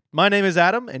in there. My name is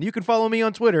Adam, and you can follow me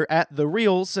on Twitter at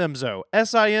TheRealSimzo,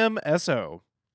 SIMSO.